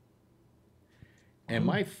Horne. And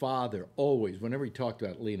my father always, whenever he talked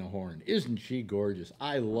about Lena Horne, isn't she gorgeous?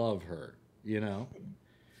 I love her,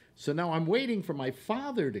 So now I'm waiting for my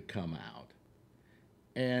father to come out,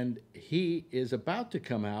 and he is about to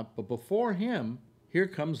come out, but before him, here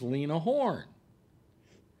comes Lena Horne.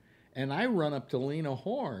 And I run up to Lena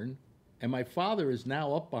Horne, and my father is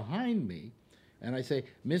now up behind me, and I say,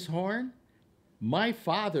 Miss Horne, my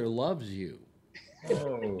father loves you.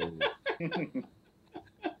 Oh.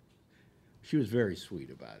 She was very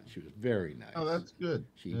sweet about it. She was very nice. Oh, that's good.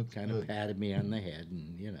 She kind of patted me on the head,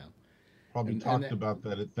 and Probably talked about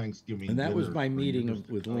that at Thanksgiving. And that was my meeting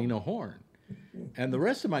with Lena Horne. And the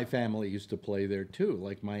rest of my family used to play there too.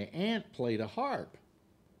 Like my aunt played a harp.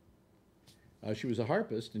 She was a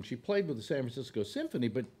harpist, and she played with the San Francisco Symphony,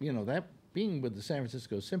 but, that being with the San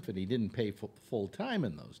Francisco Symphony didn't pay full time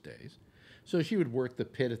in those days. So she would work the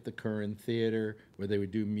pit at the Curran Theater, where they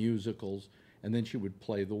would do musicals, and then she would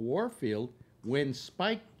play the Warfield when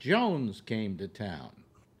Spike Jones came to town.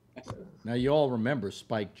 Now, you all remember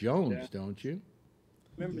Spike Jones, don't you?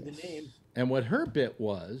 Remember the name. And what her bit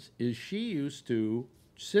was, is she used to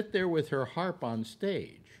sit there with her harp on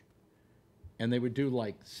stage, and they would do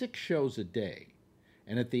like 6 shows a day.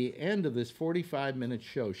 And at the end of this 45-minute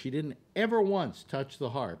show, she didn't ever once touch the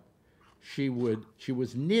harp. She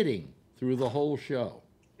was knitting through the whole show.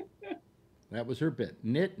 That was her bit.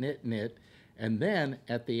 Knit, knit, knit. And then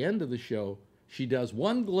at the end of the show, she does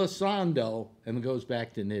one glissando and goes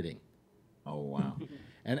back to knitting. Oh, wow.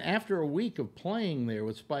 And after a week of playing there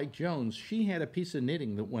with Spike Jones, she had a piece of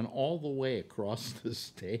knitting that went all the way across the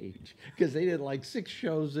stage because they did like 6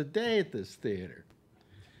 shows a day at this theater.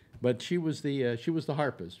 But she was the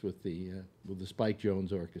harpist with the Spike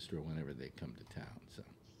Jones Orchestra whenever they come to town. So,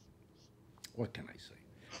 what can I say?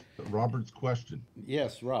 Robert's question.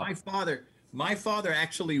 Yes, Rob. My father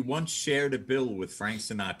actually once shared a bill with Frank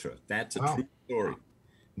Sinatra. That's a true story.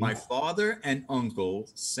 My father and uncle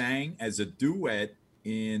sang as a duet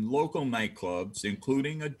in local nightclubs,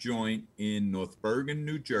 including a joint in North Bergen,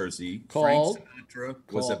 New Jersey. Frank Sinatra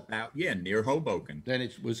was near Hoboken. Then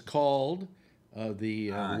it was called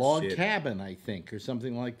the Log Cabin, I think, or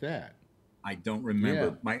something like that. I don't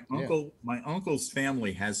remember. Yeah. My uncle's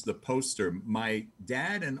family has the poster. My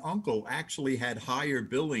dad and uncle actually had higher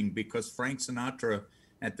billing because Frank Sinatra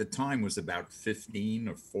at the time was about 15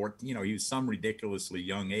 or 14. You know, he was some ridiculously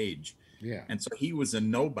young age. Yeah. And so he was a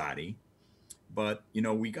nobody. But, you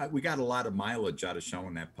know, we got a lot of mileage out of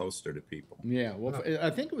showing that poster to people. Yeah. Well, I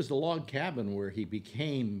think it was the Log Cabin where he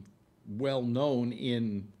became well known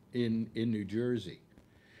in New Jersey.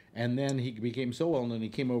 And then he became so well known, he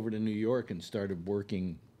came over to New York and started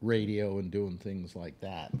working radio and doing things like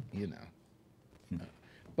that, you know.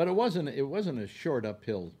 But it wasn't a short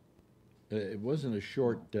uphill. It wasn't a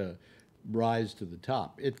short rise to the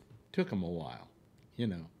top. It took him a while, you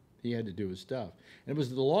know. He had to do his stuff. And it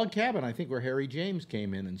was the Log Cabin, I think, where Harry James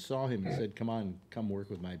came in and saw him and said, come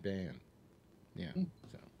work with my band. Yeah.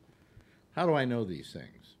 So, how do I know these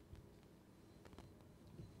things?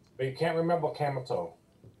 But you can't remember Camel Toe.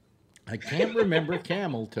 I can't remember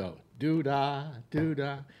Camel Toe. Doo-dah,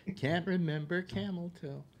 doo-dah. Can't remember Camel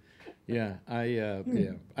Toe. Yeah,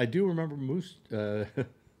 I do remember Moose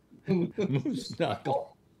Moose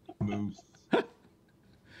Knuckle. Moose.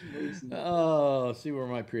 Oh, see where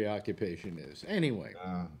my preoccupation is. Anyway,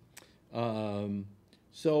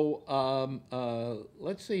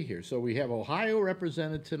 let's see here. So we have Ohio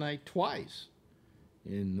represented tonight twice,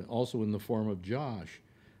 also in the form of Josh.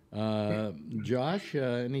 Josh,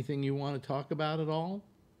 anything you want to talk about at all?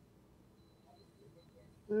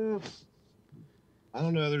 I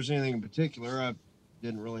don't know if there's anything in particular. I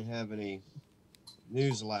didn't really have any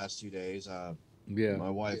news the last 2 days. My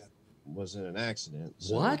wife was in an accident.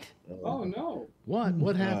 So, what? Oh no!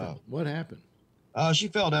 What happened? What happened? She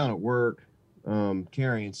fell down at work,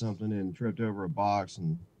 carrying something and tripped over a box,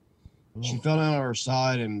 and she fell down on her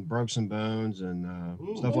side and broke some bones and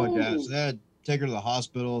stuff like that. So they had to take her to the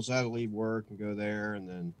hospital. So I had to leave work and go there, and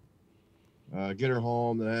then get her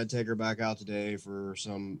home. Then I had to take her back out today for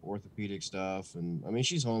some orthopedic stuff. And I mean,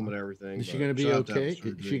 she's home and everything. Is she going to be okay?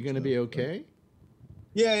 Is she going to be okay?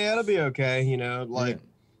 Yeah, it'll be okay. You know, like. Yeah.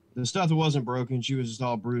 The stuff that wasn't broken, she was just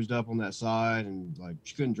all bruised up on that side, and like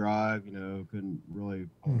she couldn't drive, you know,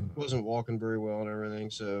 wasn't walking very well and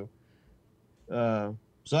everything. So, I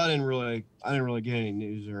didn't really get any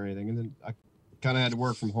news or anything. And then I kind of had to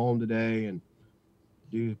work from home today and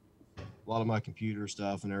do a lot of my computer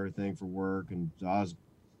stuff and everything for work, and so I was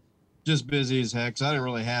just busy as heck. So I didn't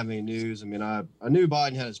really have any news. I mean, I knew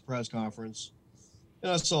Biden had his press conference,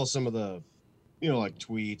 and I saw some of the, you know, like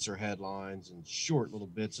tweets or headlines and short little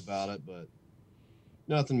bits about it, but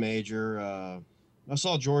nothing major. I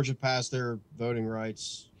saw Georgia pass their voting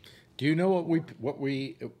rights. Do you know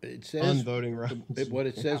it says? Voting rights. What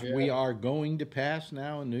it says we are going to pass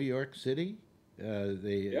now in New York City.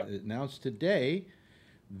 They announced today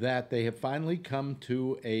that they have finally come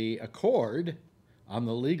to a accord on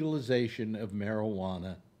the legalization of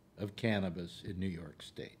marijuana, of cannabis in New York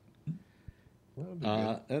State.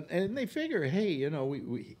 And they figure, hey, you know,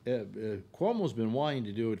 Cuomo's been wanting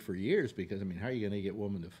to do it for years because, I mean, how are you going to get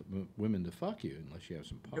women to fuck you unless you have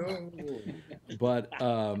some pot? But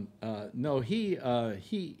no, he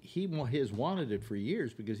has wanted it for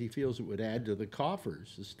years because he feels it would add to the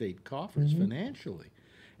state coffers financially.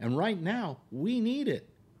 And right now, we need it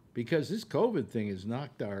because this COVID thing has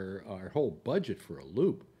knocked our whole budget for a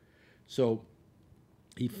loop. So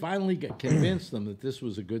he finally convinced them that this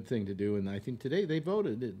was a good thing to do, and I think today they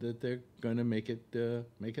voted that they're going to make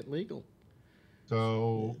it legal.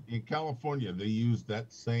 So in California, they used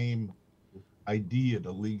that same idea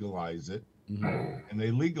to legalize it, and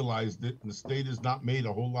they legalized it, and the state has not made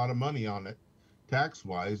a whole lot of money on it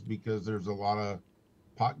tax-wise because there's a lot of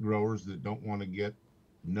pot growers that don't want to get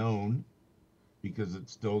known because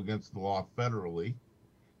it's still against the law federally.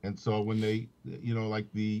 And so when they,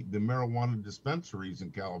 like the marijuana dispensaries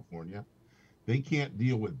in California, they can't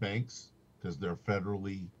deal with banks because they're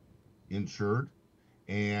federally insured.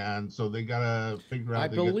 And so they got to figure out.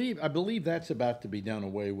 I believe that's about to be done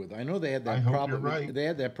away with. I know they had that problem. Right. They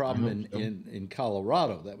had that problem in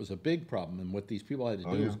Colorado. That was a big problem. And what these people had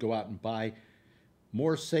to do was go out and buy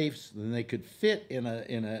more safes than they could fit in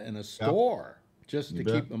a store just to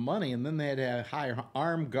keep the money. And then they had to hire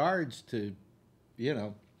armed guards to,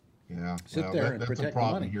 sit there and protect the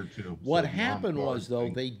money. Here too. What happened was, though,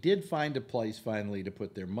 they did find a place finally to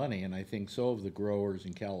put their money, and I think so have the growers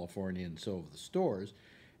in California and so have the stores,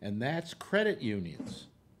 and that's credit unions.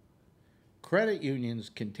 Credit unions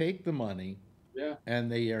can take the money, and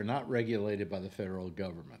they are not regulated by the federal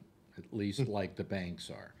government, at least like the banks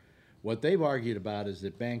are. What they've argued about is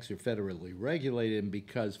that banks are federally regulated, and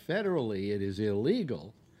because federally it is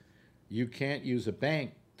illegal, you can't use a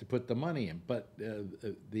bank to put the money in, but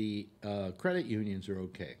the credit unions are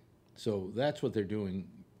okay. So that's what they're doing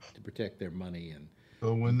to protect their money in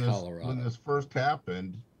Colorado. When this first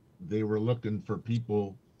happened, they were looking for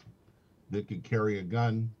people that could carry a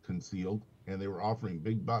gun concealed, and they were offering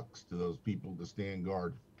big bucks to those people to stand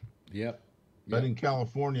guard. But in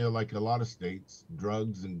California, like a lot of states,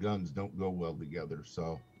 drugs and guns don't go well together.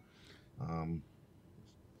 So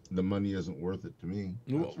the money isn't worth it to me.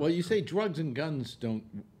 Well, you say drugs and guns don't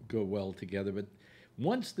go well together, but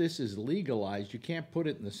once this is legalized, you can't put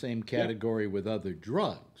it in the same category with other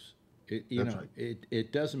drugs.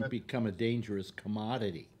 It doesn't become a dangerous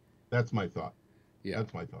commodity. That's my thought.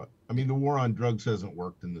 That's my thought. I mean, the war on drugs hasn't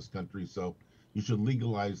worked in this country, so you should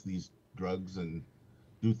legalize these drugs and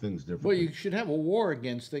do things differently. Well, you should have a war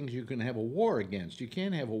against things you can have a war against. You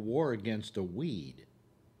can't have a war against a weed,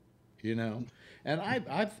 And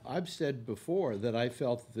I've said before that I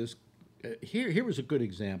felt this. Here was a good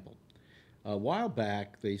example. A while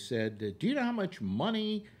back, they said, "Do you know how much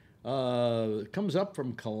money comes up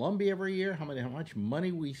from Colombia every year? How much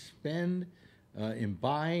money we spend in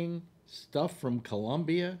buying stuff from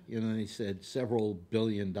Colombia?" They said several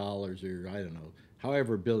 $billion, or I don't know,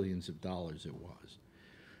 however billions of dollars it was.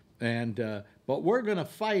 And but we're going to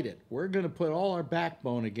fight it. We're going to put all our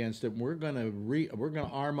backbone against it. We're going to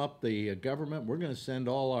arm up the government. We're going to send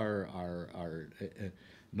all our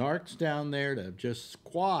narcs down there to just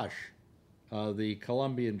squash the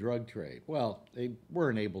Colombian drug trade. Well, they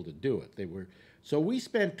weren't able to do it. So we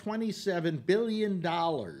spent $27 billion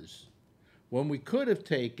when we could have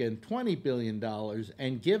taken $20 billion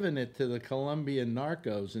and given it to the Colombian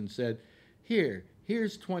narcos and said, here's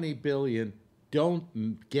 $20 billion. Don't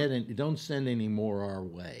send any more our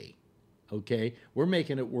way, okay? We're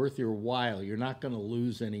making it worth your while. You're not going to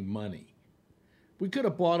lose any money. We could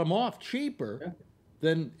have bought them off cheaper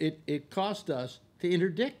than it cost us to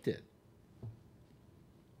interdict it.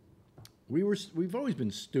 We've always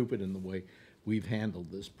been stupid in the way we've handled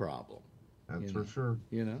this problem. That's for sure.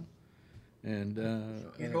 And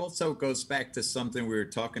it also goes back to something we were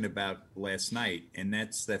talking about last night, and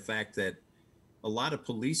that's the fact that a lot of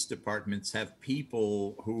police departments have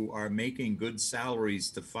people who are making good salaries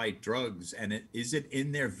to fight drugs, and is it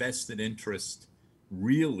in their vested interest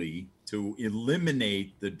really to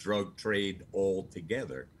eliminate the drug trade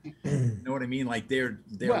altogether? You know what I mean? Like their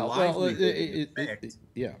livelihood.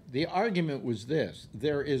 The argument was this: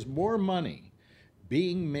 there is more money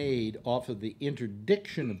being made off of the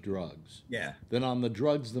interdiction of drugs than on the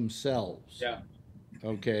drugs themselves.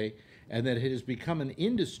 Okay. And that it has become an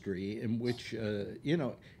industry in which,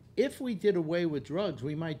 if we did away with drugs,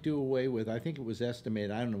 we might do away with, I think it was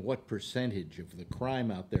estimated, I don't know what percentage of the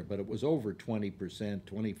crime out there, but it was over 20%,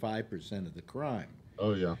 25% of the crime.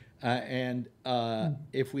 Oh, yeah. And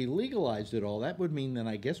if we legalized it all, that would mean then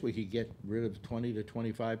I guess we could get rid of 20 to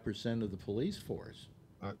 25% of the police force.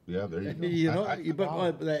 There you go.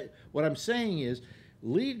 But what I'm saying is,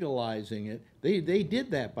 legalizing it, they did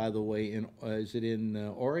that, by the way, is it in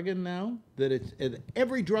Oregon now, that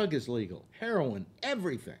every drug is legal, heroin,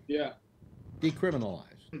 everything,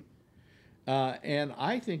 decriminalized, and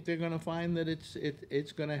I think they're going to find that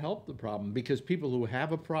it's going to help the problem, because people who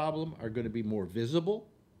have a problem are going to be more visible,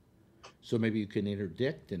 so maybe you can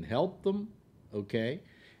interdict and help them, okay,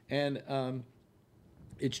 and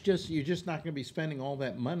it's just, you're just not going to be spending all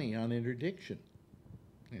that money on interdiction.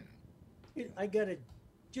 I got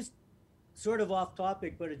just sort of off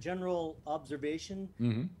topic, but a general observation.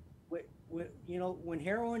 When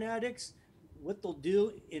heroin addicts, what they'll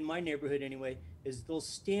do in my neighborhood anyway is they'll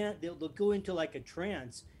go into like a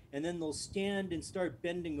trance, and then they'll stand and start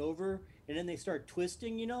bending over, and then they start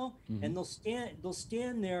twisting, and they'll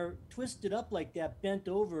stand there twisted up like that, bent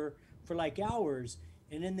over for like hours,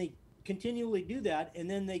 and then they continually do that, and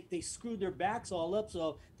then they screw their backs all up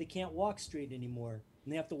so they can't walk straight anymore,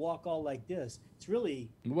 and they have to walk all like this. It's really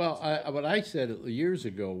well. What I said years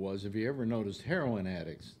ago was, if you ever noticed heroin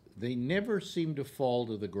addicts, they never seem to fall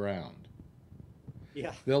to the ground.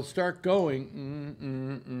 Yeah. They'll start going,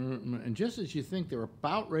 and just as you think they're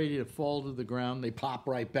about ready to fall to the ground, they pop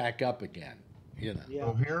right back up again. You know. Yeah.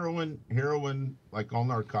 So heroin, like all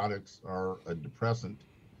narcotics, are a depressant,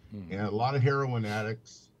 and a lot of heroin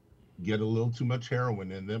addicts get a little too much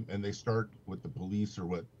heroin in them, and they start with the police, or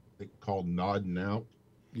what they call nodding out.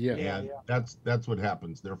 Yeah. And that's what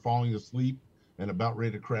happens. They're falling asleep and about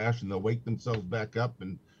ready to crash, and they'll wake themselves back up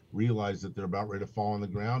and realize that they're about ready to fall on the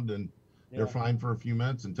ground, and they're fine for a few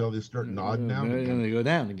minutes until they start nodding out again. And they go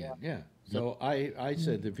down again. Yeah. So I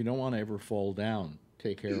said, if you don't want to ever fall down,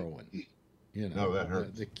 take heroin. You know, no, that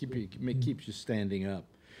hurts. It keeps you standing up.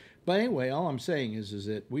 But anyway, all I'm saying is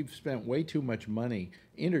that we've spent way too much money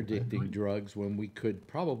interdicting drugs when we could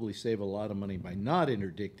probably save a lot of money by not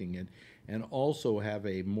interdicting it, and also have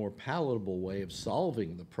a more palatable way of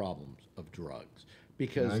solving the problems of drugs.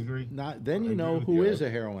 Because then you know who is a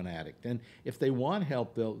heroin addict, and if they want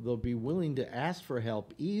help, they'll be willing to ask for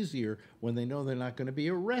help easier when they know they're not going to be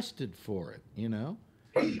arrested for it. You know,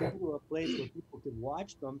 go to a place where people could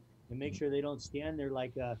watch them and make sure they don't stand there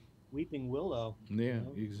like a weeping willow. Yeah, you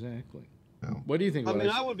know? Exactly. What do you think? I mean,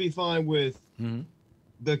 I would be fine with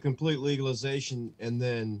the complete legalization, and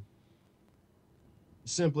then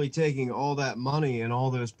simply taking all that money and all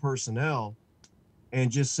those personnel and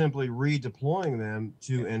just simply redeploying them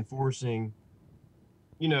to enforcing,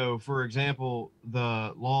 you know, for example,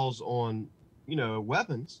 the laws on, you know,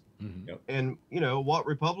 weapons. And, you know, what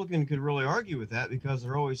Republican could really argue with that, because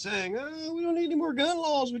they're always saying, oh, we don't need any more gun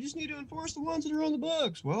laws. We just need to enforce the ones that are on the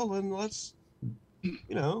books. Well, then let's, you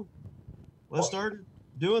know, let's start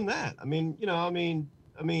doing that. I mean, you know, I mean,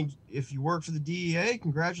 if you work for the DEA,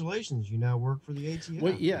 congratulations, you now work for the ATF.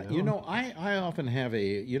 Well, yeah, you know, I often have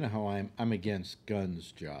you know how I'm against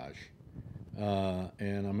guns, Josh,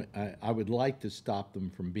 and I would like to stop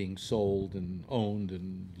them from being sold and owned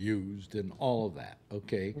and used and all of that.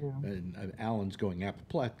 Okay, and Alan's going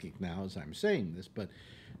apoplectic now as I'm saying this, but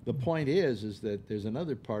the point is that there's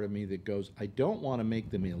another part of me that goes, I don't want to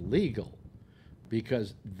make them illegal,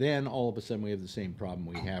 because then all of a sudden we have the same problem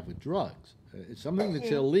we have with drugs. Something that's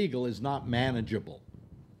illegal is not manageable.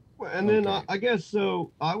 Well, and then I guess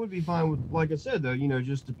so. I would be fine with, like I said, though, you know,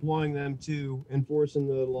 just deploying them to enforcing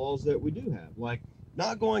the laws that we do have, like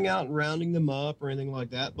not going out and rounding them up or anything like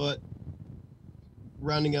that, but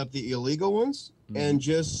rounding up the illegal ones and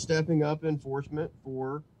just stepping up enforcement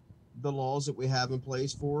for the laws that we have in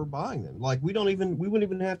place for buying them. Like we wouldn't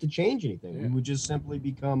even have to change anything. We would just simply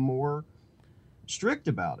become more strict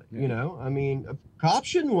about it. You know, I mean, cops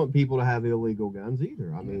shouldn't want people to have illegal guns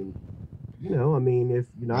either. I mean, you know, I mean, if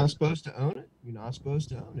you're not supposed to own it, you're not supposed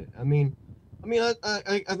to own it. I mean,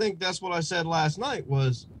 I think that's what I said last night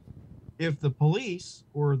was, if the police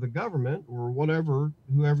or the government or whatever,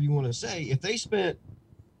 whoever you want to say, if they spent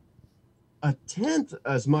 1/10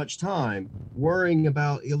 as much time worrying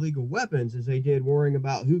about illegal weapons as they did worrying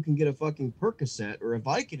about who can get a fucking Percocet or a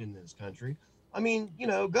Vicodin in this country, I mean, you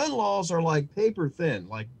know, gun laws are like paper thin,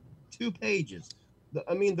 like 2 pages.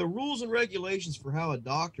 I mean, the rules and regulations for how a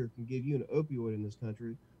doctor can give you an opioid in this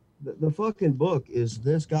country, the fucking book is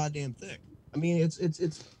this goddamn thick. I mean, it's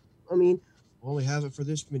I mean, only have it for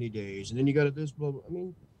this many days, and then you got to this blah, blah. I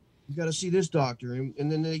mean, you got to see this doctor, and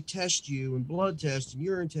then they test you, and blood test, and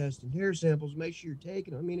urine test, and hair samples, make sure you're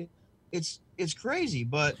taking. I mean, it's crazy,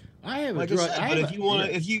 but I have like a drug. but if you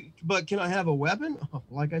want to, but can I have a weapon? Oh,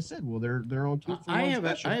 like I said, well, they're on 2 for 1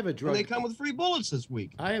 special. I have a drug. And they come with free bullets this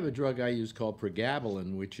week. I have a drug I use called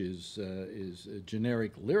pregabalin, which is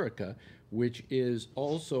generic Lyrica, which is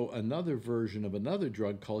also another version of another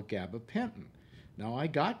drug called gabapentin. Now, I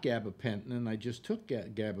got gabapentin, and I just took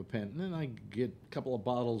gabapentin, and I get a couple of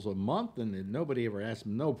bottles a month, and nobody ever asked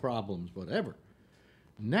me, no problems, whatever.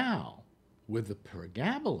 Now, with the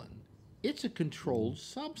pregabalin, it's a controlled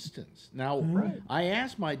substance. Now, I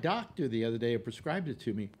asked my doctor the other day who prescribed it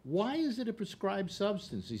to me, why is it a prescribed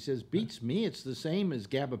substance? He says, beats me, it's the same as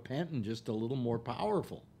gabapentin, just a little more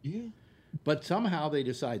powerful. Yeah. But somehow they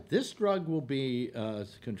decide this drug will be a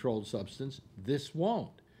controlled substance, this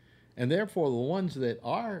won't. And therefore, the ones that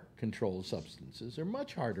are controlled substances are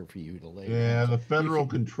much harder for you to lay. Yeah, the Federal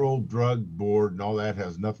Controlled Drug Board and all that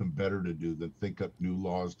has nothing better to do than think up new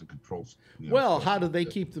laws to control. Well, how do they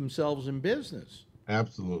keep themselves in business?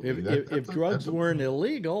 Absolutely. If drugs weren't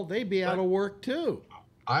illegal, they'd be out of work too.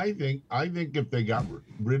 I think if they got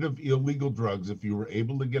rid of illegal drugs, if you were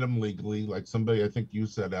able to get them legally, like somebody I think you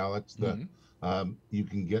said, Alex, that you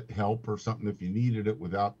can get help or something if you needed it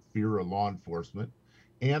without fear of law enforcement.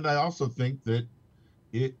 And I also think that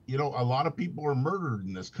a lot of people are murdered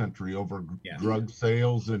in this country over drug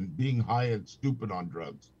sales and being high and stupid on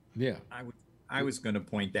drugs. Yeah, I was going to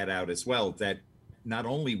point that out as well, that not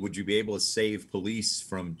only would you be able to save police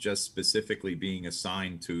from just specifically being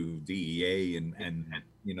assigned to DEA and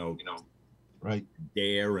right,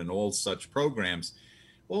 DARE and all such programs,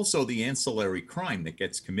 also the ancillary crime that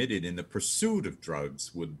gets committed in the pursuit of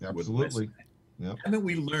drugs would absolutely. Yep. Haven't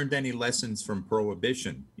we learned any lessons from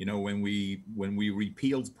Prohibition? When we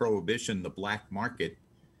repealed Prohibition, the black market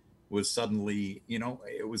was suddenly,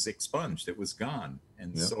 it was expunged, it was gone.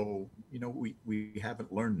 And so, we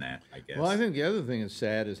haven't learned that, I guess. Well, I think the other thing that's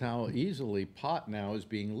sad is how easily pot now is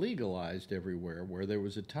being legalized everywhere, where there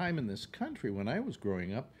was a time in this country when I was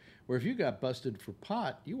growing up where if you got busted for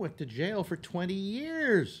pot, you went to jail for 20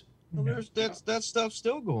 years. Well, that stuff's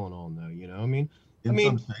still going on, though, I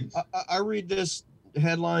mean, I read this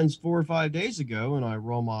headlines 4 or 5 days ago, and I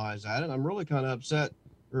roll my eyes at it. I'm really kind of upset,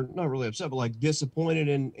 or not really upset, but like disappointed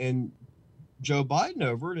in Joe Biden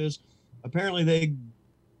over it. Is apparently they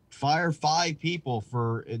fire 5 people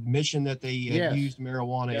for admission that they had used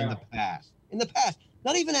marijuana in the past. In the past,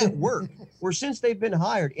 not even at work, or since they've been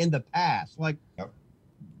hired in the past. Like,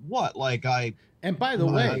 what? Like And by the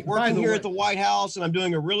way, I'm working here at the White House, and I'm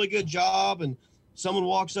doing a really good job, and someone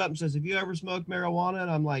walks up and says, "Have you ever smoked marijuana?"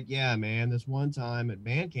 And I'm like, "Yeah, man, this one time at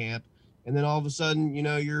band camp." And then all of a sudden,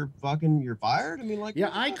 you're fired. I mean, like, yeah,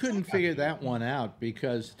 I couldn't figure that one out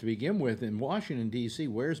because to begin with, in Washington D.C.,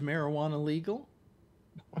 where's marijuana legal?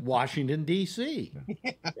 Washington D.C.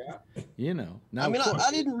 Now, I mean,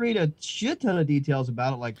 I didn't read a shit ton of details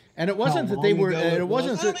about it, like, and it wasn't that they were. It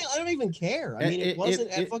wasn't. I don't even care. I mean, it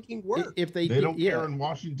wasn't at fucking work. If they don't care in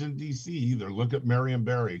Washington D.C. either. Look at Marion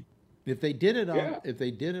Barry. If they did it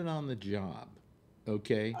on the job,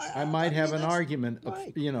 okay, I might have an argument,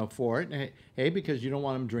 for it. Hey, because you don't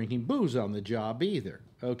want them drinking booze on the job either,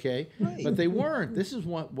 okay? Right. But they weren't. This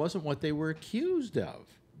wasn't what they were accused of,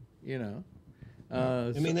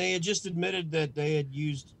 I mean, they had just admitted that they had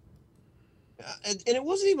used, and it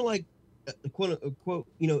wasn't even like quote unquote,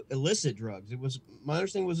 illicit drugs. It was, my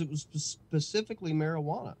understanding was, it was specifically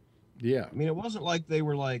marijuana. Yeah. I mean, it wasn't like they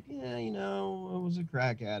were like, I was a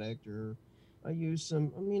crack addict or I used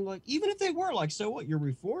some. I mean, like, even if they were, like, so what? You're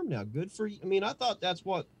reformed now. Good for you. I mean, I thought that's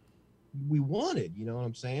what we wanted. You know what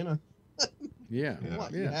I'm saying? Yeah.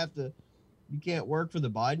 You can't work for the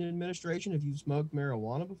Biden administration if you've smoked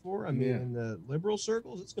marijuana before. I mean, in the liberal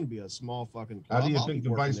circles, it's going to be a small fucking club. How do you think the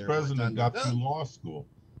vice president got through law school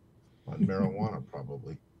on marijuana?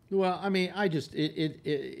 Probably. Well, I mean, I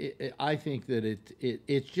think that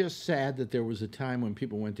it's just sad that there was a time when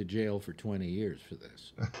people went to jail for 20 years for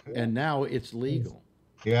this, and now it's legal.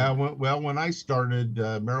 Yeah, well, when I started,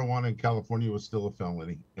 marijuana in California was still a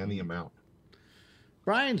felony, any amount.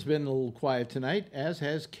 Brian's been a little quiet tonight, as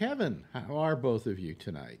has Kevin. How are both of you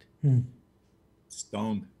tonight?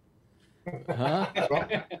 Stoned. Huh?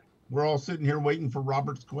 We're all sitting here waiting for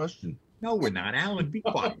Robert's question. No, we're not. Alan, be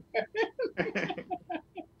quiet.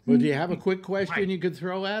 Well, do you have a quick question you could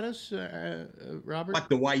throw at us, Robert? What,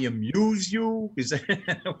 do I amuse you? Is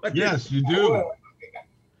that what yes, you do.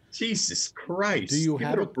 Jesus Christ. Do you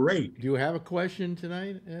have a break? Do you have a question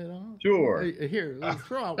tonight at all? Sure. Here, let's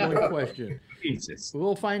throw out one question. Jesus.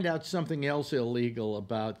 We'll find out something else illegal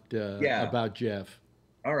about Jeff.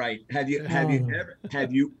 All right. Have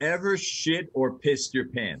you ever shit or pissed your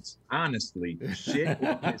pants? Honestly, shit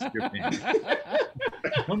or pissed your pants?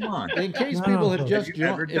 Come on. In case people have just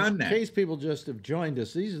in case people just have joined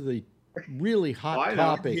us, these are the really hot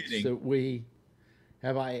topics that we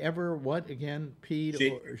have. I ever peed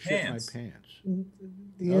or shit my pants?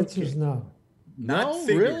 The answer is no. Not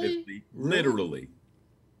figuratively, literally.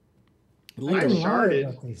 I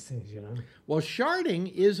sharted. These things, Well,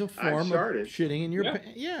 sharding is a form of shitting in your pants.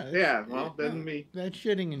 Yeah. Yeah. Well, then me. That's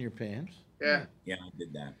shitting in your pants. Yeah. Yeah, I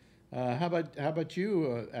did that. How about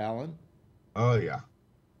you, Alan? Oh yeah.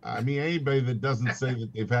 I mean, anybody that doesn't say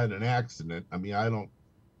that they've had an accident. I mean, I don't.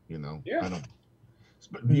 I don't.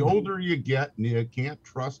 But the older you get, you can't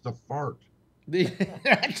trust a fart.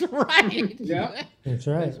 That's right. Yeah, that's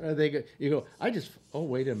right. You go. Oh,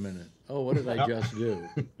 wait a minute. Oh, what did I just do?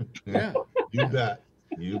 Yeah. You bet.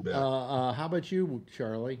 You bet. How about you,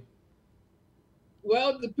 Charlie?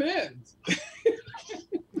 Well, it depends.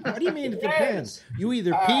 What do you mean it depends? You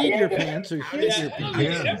either peed your pants or shit your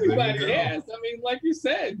pants. Everybody has. I mean, like you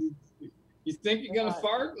said, you think you're gonna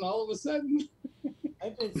fart, and all of a sudden.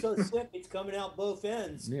 I've been so sick, it's coming out both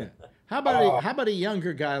ends. Yeah. How about a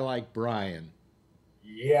younger guy like Brian?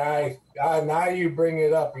 Yeah, now you bring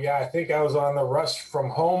it up. Yeah, I think I was on the rush from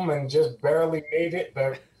home and just barely made it.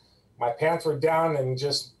 My pants were down and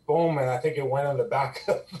just boom, and I think it went in the back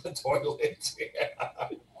of the toilet. Yeah.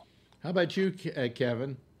 How about you,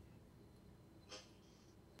 Kevin?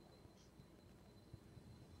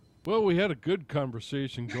 Well, we had a good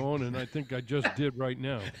conversation going, and I think I just did right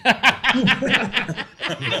now.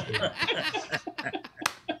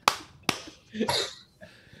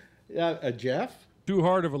 Jeff? Too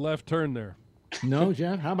hard of a left turn there. No,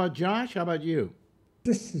 Jeff. How about Josh? How about you?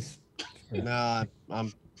 This is. Nah,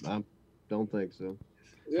 I'm don't think so.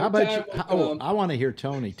 How about you? I want to hear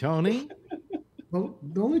Tony. Tony? Well,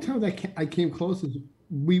 the only time that I came close is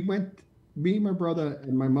we went, me, my brother,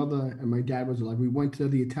 and my mother and my dad was alive. We went to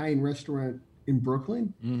the Italian restaurant in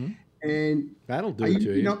Brooklyn, and that'll do it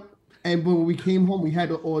to you. Know, and when we came home, we had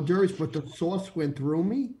the hors d'oeuvres, but the sauce went through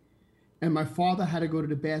me, and my father had to go to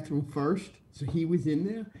the bathroom first, so he was in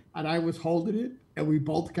there, and I was holding it, and we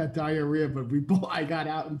both got diarrhea, but I got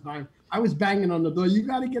out in time. I was banging on the door. You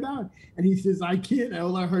got to get out, and he says, "I can't." And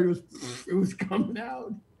all I heard was it was coming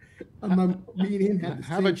out. Me and him had the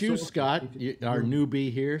How same about you, sauce. Scott? Our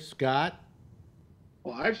newbie here, Scott.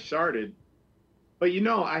 Well, I've sharted, but you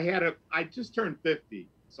know, I just turned 50,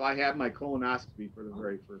 so I had my colonoscopy for the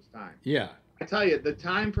very first time. Yeah. I tell you, the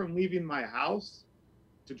time from leaving my house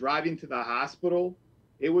to driving to the hospital,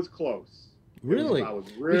 it was close. Really? I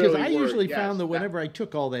was really because I worried. usually Yes, found that whenever I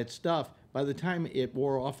took all that stuff, by the time it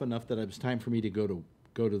wore off enough that it was time for me to go to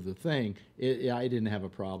the thing, I didn't have a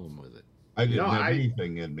problem with it. I didn't have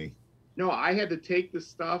anything in me. No, I had to take the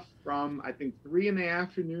stuff from, I think, 3 in the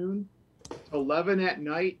afternoon to 11 at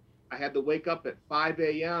night. I had to wake up at 5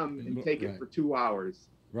 a.m. and take it for 2 hours.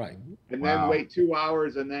 Right. And then wait 2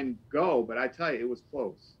 hours and then go. But I tell you, it was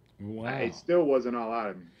close. Wow. It still wasn't all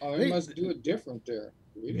out of me. Oh, they must do it different there.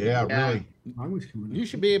 Yeah, really. I was coming. You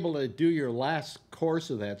should be able to do your last course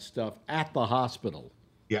of that stuff at the hospital.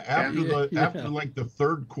 Yeah, after like the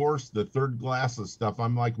third course, the third glass of stuff,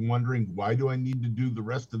 I'm like wondering, why do I need to do the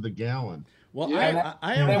rest of the gallon? Well, Yeah,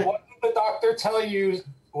 then what did the doctor tell you?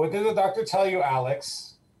 What did the doctor tell you,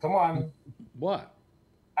 Alex? Come on. What?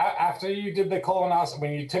 After you did the colonoscopy,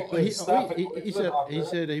 when you took the stuff, he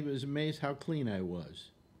said he was amazed how clean I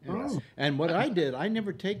was. Oh. And what I did, I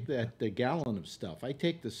never take the gallon of stuff. I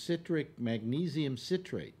take the citric magnesium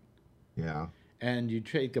citrate. Yeah. And you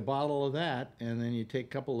take a bottle of that, and then you take a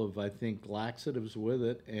couple of, I think, laxatives with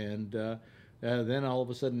it, and then all of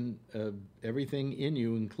a sudden, everything in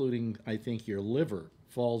you, including, I think, your liver,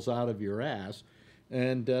 falls out of your ass.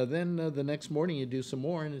 And then the next morning you do some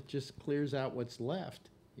more, and it just clears out what's left,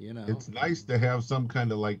 you know. It's nice to have some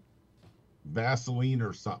kind of like Vaseline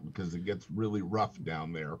or something because it gets really rough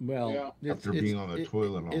down there. Well, after being on the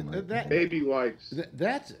toilet all night. Baby wipes.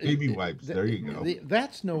 That's baby wipes. There you go.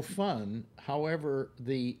 That's no fun. However,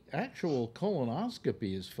 the actual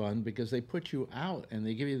colonoscopy is fun because they put you out and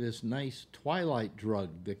they give you this nice twilight drug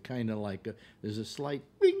that kind of like there's a slight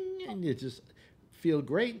bing and you just feel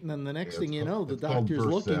great. And then the next thing you know, the doctor's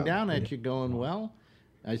looking down at you going, well,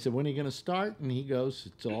 I said, when are you going to start? And he goes,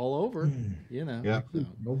 it's all over, you know. Yeah. So.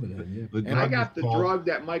 And I got the drug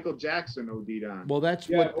that Michael Jackson OD'd on. Well, that's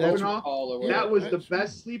that was the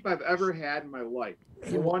best sleep I've ever had in my life.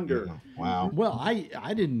 No wonder. Wow. Well,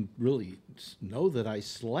 I didn't really know that I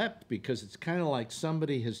slept because it's kind of like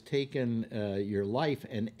somebody has taken your life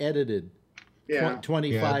and edited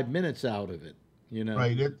 25 minutes out of it, you know.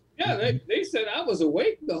 Right. Yeah, they said I was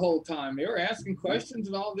awake the whole time. They were asking questions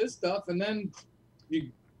and all this stuff, and then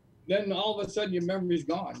all of a sudden your memory's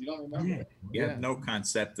gone. You don't remember it. You have no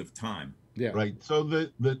concept of time. Yeah. Right. So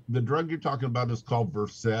the drug you're talking about is called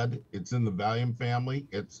Versed. It's in the Valium family.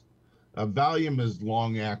 It's Valium is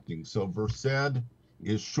long acting. So Versed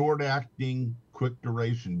is short acting, quick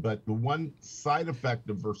duration. But the one side effect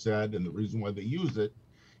of Versed, and the reason why they use it,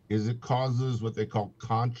 is it causes what they call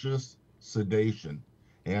conscious sedation.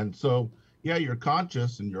 And so yeah, you're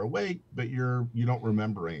conscious and you're awake, but you don't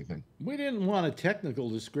remember anything. We didn't want a technical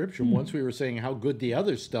description once we were saying how good the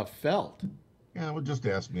other stuff felt. Yeah, well, just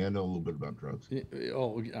ask me. I know a little bit about drugs.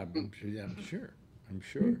 Oh, I'm sure. I'm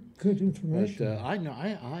sure. Good information. But I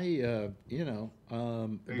know, you know.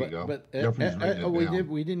 There you go. But Jeffrey's writing it down.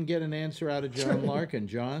 we didn't get an answer out of John Larkin.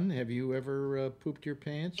 John, have you ever pooped your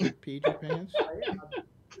pants or peed your pants?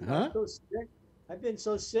 Huh? I've been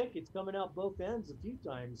so sick, it's coming out both ends a few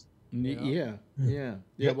times. Yeah.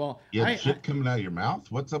 Well, you had shit coming out of your mouth.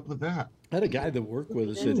 What's up with that? I had a guy that worked with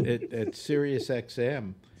us at Sirius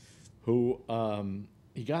XM, who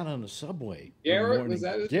He got on the subway. Garrett, was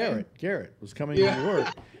that his name? Garrett was coming to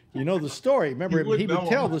work. You know the story. Remember, he would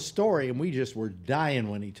tell the story, and we just were dying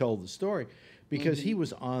when he told the story because he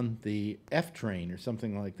was on the F train or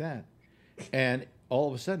something like that. And all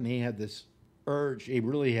of a sudden, he had this urge. He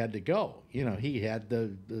really had to go. You know,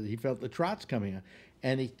 he felt the trots coming on,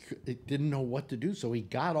 and he didn't know what to do. So he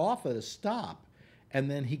got off at a stop,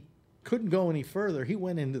 and then he couldn't go any further. He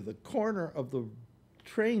went into the corner of the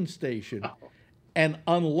train station and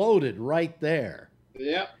unloaded right there.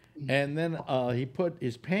 Yep. And then he put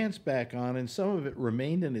his pants back on, and some of it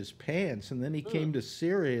remained in his pants. And then he came to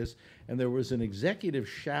Sirius, and there was an executive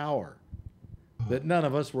shower that none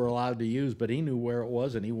of us were allowed to use, but he knew where it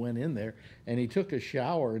was, and he went in there, and he took a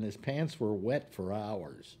shower, and his pants were wet for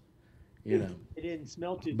hours. You know. It didn't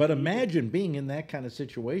smell too. But imagine being in that kind of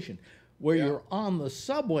situation where you're on the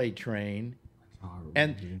subway train,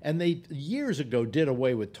 and they years ago did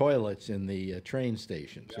away with toilets in the train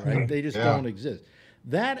stations, right? They just don't exist.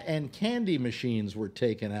 That and candy machines were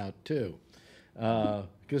taken out too,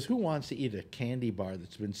 because who wants to eat a candy bar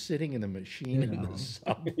that's been sitting in a machine in the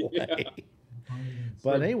subway?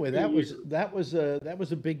 But anyway, that was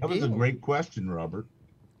a big deal. That was a great question, Robert.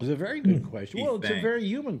 It was a very good question. Well, it's a very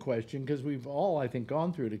human question because we've all, I think,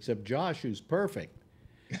 gone through it except Josh, who's perfect,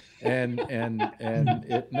 and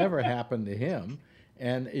it never happened to him.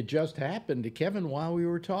 And it just happened to Kevin while we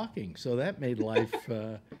were talking, so that made life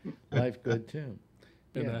good too.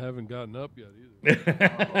 And I haven't gotten up yet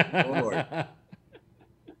either.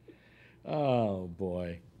 Oh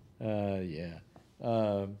boy, yeah.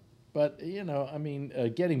 But you know, I mean,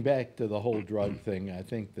 getting back to the whole drug thing, I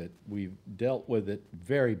think that we've dealt with it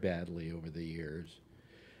very badly over the years,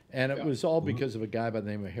 and it was all because of a guy by the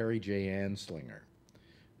name of Harry J. Anslinger,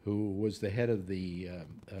 who was the head of the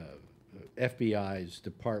FBI's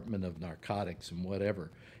Department of Narcotics and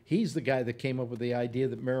whatever. He's the guy that came up with the idea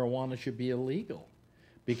that marijuana should be illegal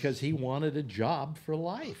because he wanted a job for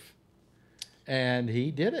life. And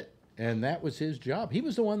he did it. And that was his job. He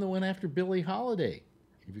was the one that went after Billie Holiday.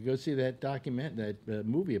 If you go see that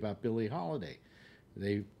movie about Billie Holiday,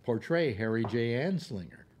 they portray Harry J.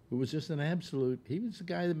 Anslinger, who was just he was the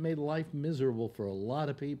guy that made life miserable for a lot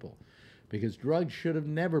of people because drugs should have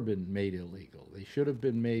never been made illegal. They should have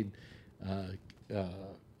been made a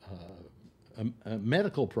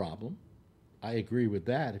medical problem. I agree with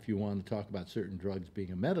that if you want to talk about certain drugs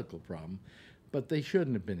being a medical problem, but they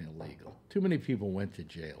shouldn't have been illegal. Too many people went to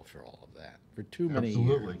jail for all of that, for too many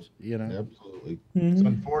years. You know? Absolutely. It's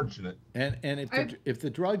unfortunate. And if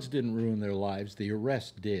the drugs didn't ruin their lives, the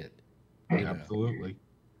arrest did. Absolutely.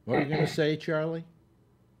 What were you going to say, Charlie?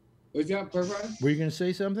 Was that perfect? Were you going to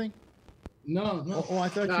say something? No. Oh, I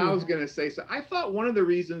thought I was going to say so. I thought one of the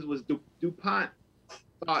reasons was DuPont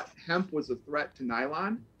thought hemp was a threat to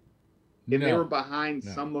nylon. And they were behind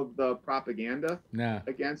some of the propaganda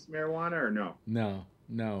against marijuana, or no?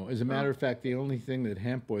 No. As a matter of fact, the only thing that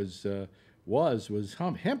hemp was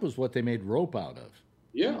hemp. Hemp was what they made rope out of.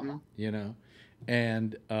 Yeah. You know,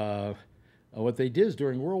 and what they did is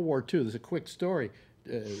during World War II. There's a quick story.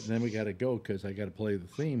 Then we got to go because I got to play the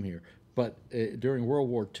theme here. But during World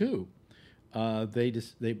War II,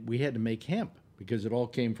 we had to make hemp because it all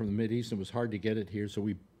came from the Mideast and it was hard to get it here. So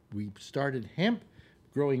we started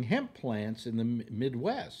growing hemp plants in the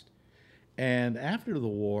Midwest. And after the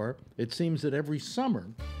war, it seems that every summer,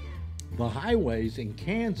 the highways in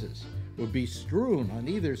Kansas would be strewn on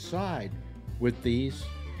either side with these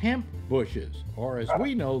hemp bushes, or as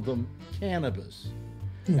we know them, cannabis.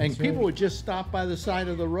 And people would just stop by the side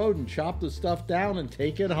of the road and chop the stuff down and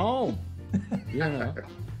take it home, you know.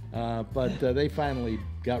 But they finally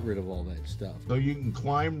got rid of all that stuff. So you can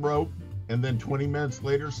climb rope and then 20 minutes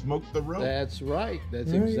later smoke the rope. That's right.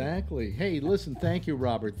 That's exactly. Hey, listen, thank you,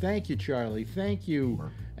 Robert. Thank you, Charlie. Thank you,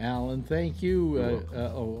 Alan. Thank you.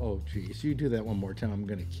 Geez, you do that one more time, I'm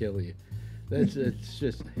going to kill you. It's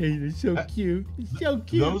just, hey, it's so cute. It's so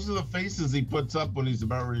cute. Those are the faces he puts up when he's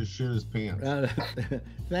about ready to shit his pants.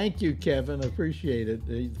 Thank you, Kevin. I appreciate it.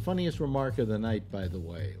 The funniest remark of the night, by the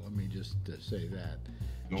way. Let me just say that.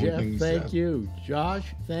 Jeff, thank you.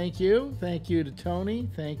 Josh, thank you. Thank you to Tony.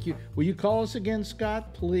 Thank you. Will you call us again,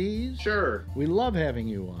 Scott, please? Sure. We love having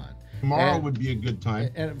you on. Tomorrow would be a good time.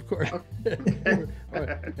 And of course,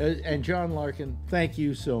 and John Larkin, thank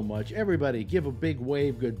you so much. Everybody, give a big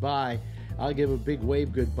wave goodbye. I'll give a big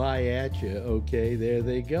wave goodbye at you. Okay, there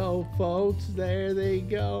they go, folks. There they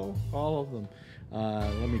go. All of them.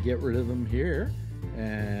 Let me get rid of them here.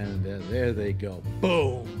 And there they go.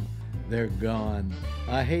 Boom. They're gone.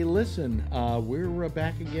 Hey, listen, we're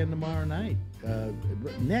back again tomorrow night.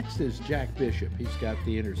 Next is Jack Bishop. He's got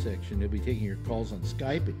The Intersection. He'll be taking your calls on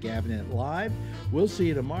Skype at Gabnet Live. We'll see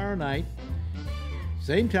you tomorrow night.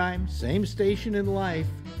 Same time, same station in life.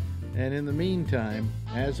 And in the meantime,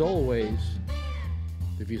 as always,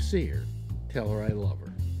 if you see her, tell her I love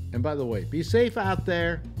her. And by the way, be safe out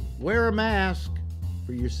there. Wear a mask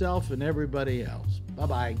for yourself and everybody else.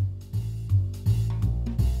 Bye-bye.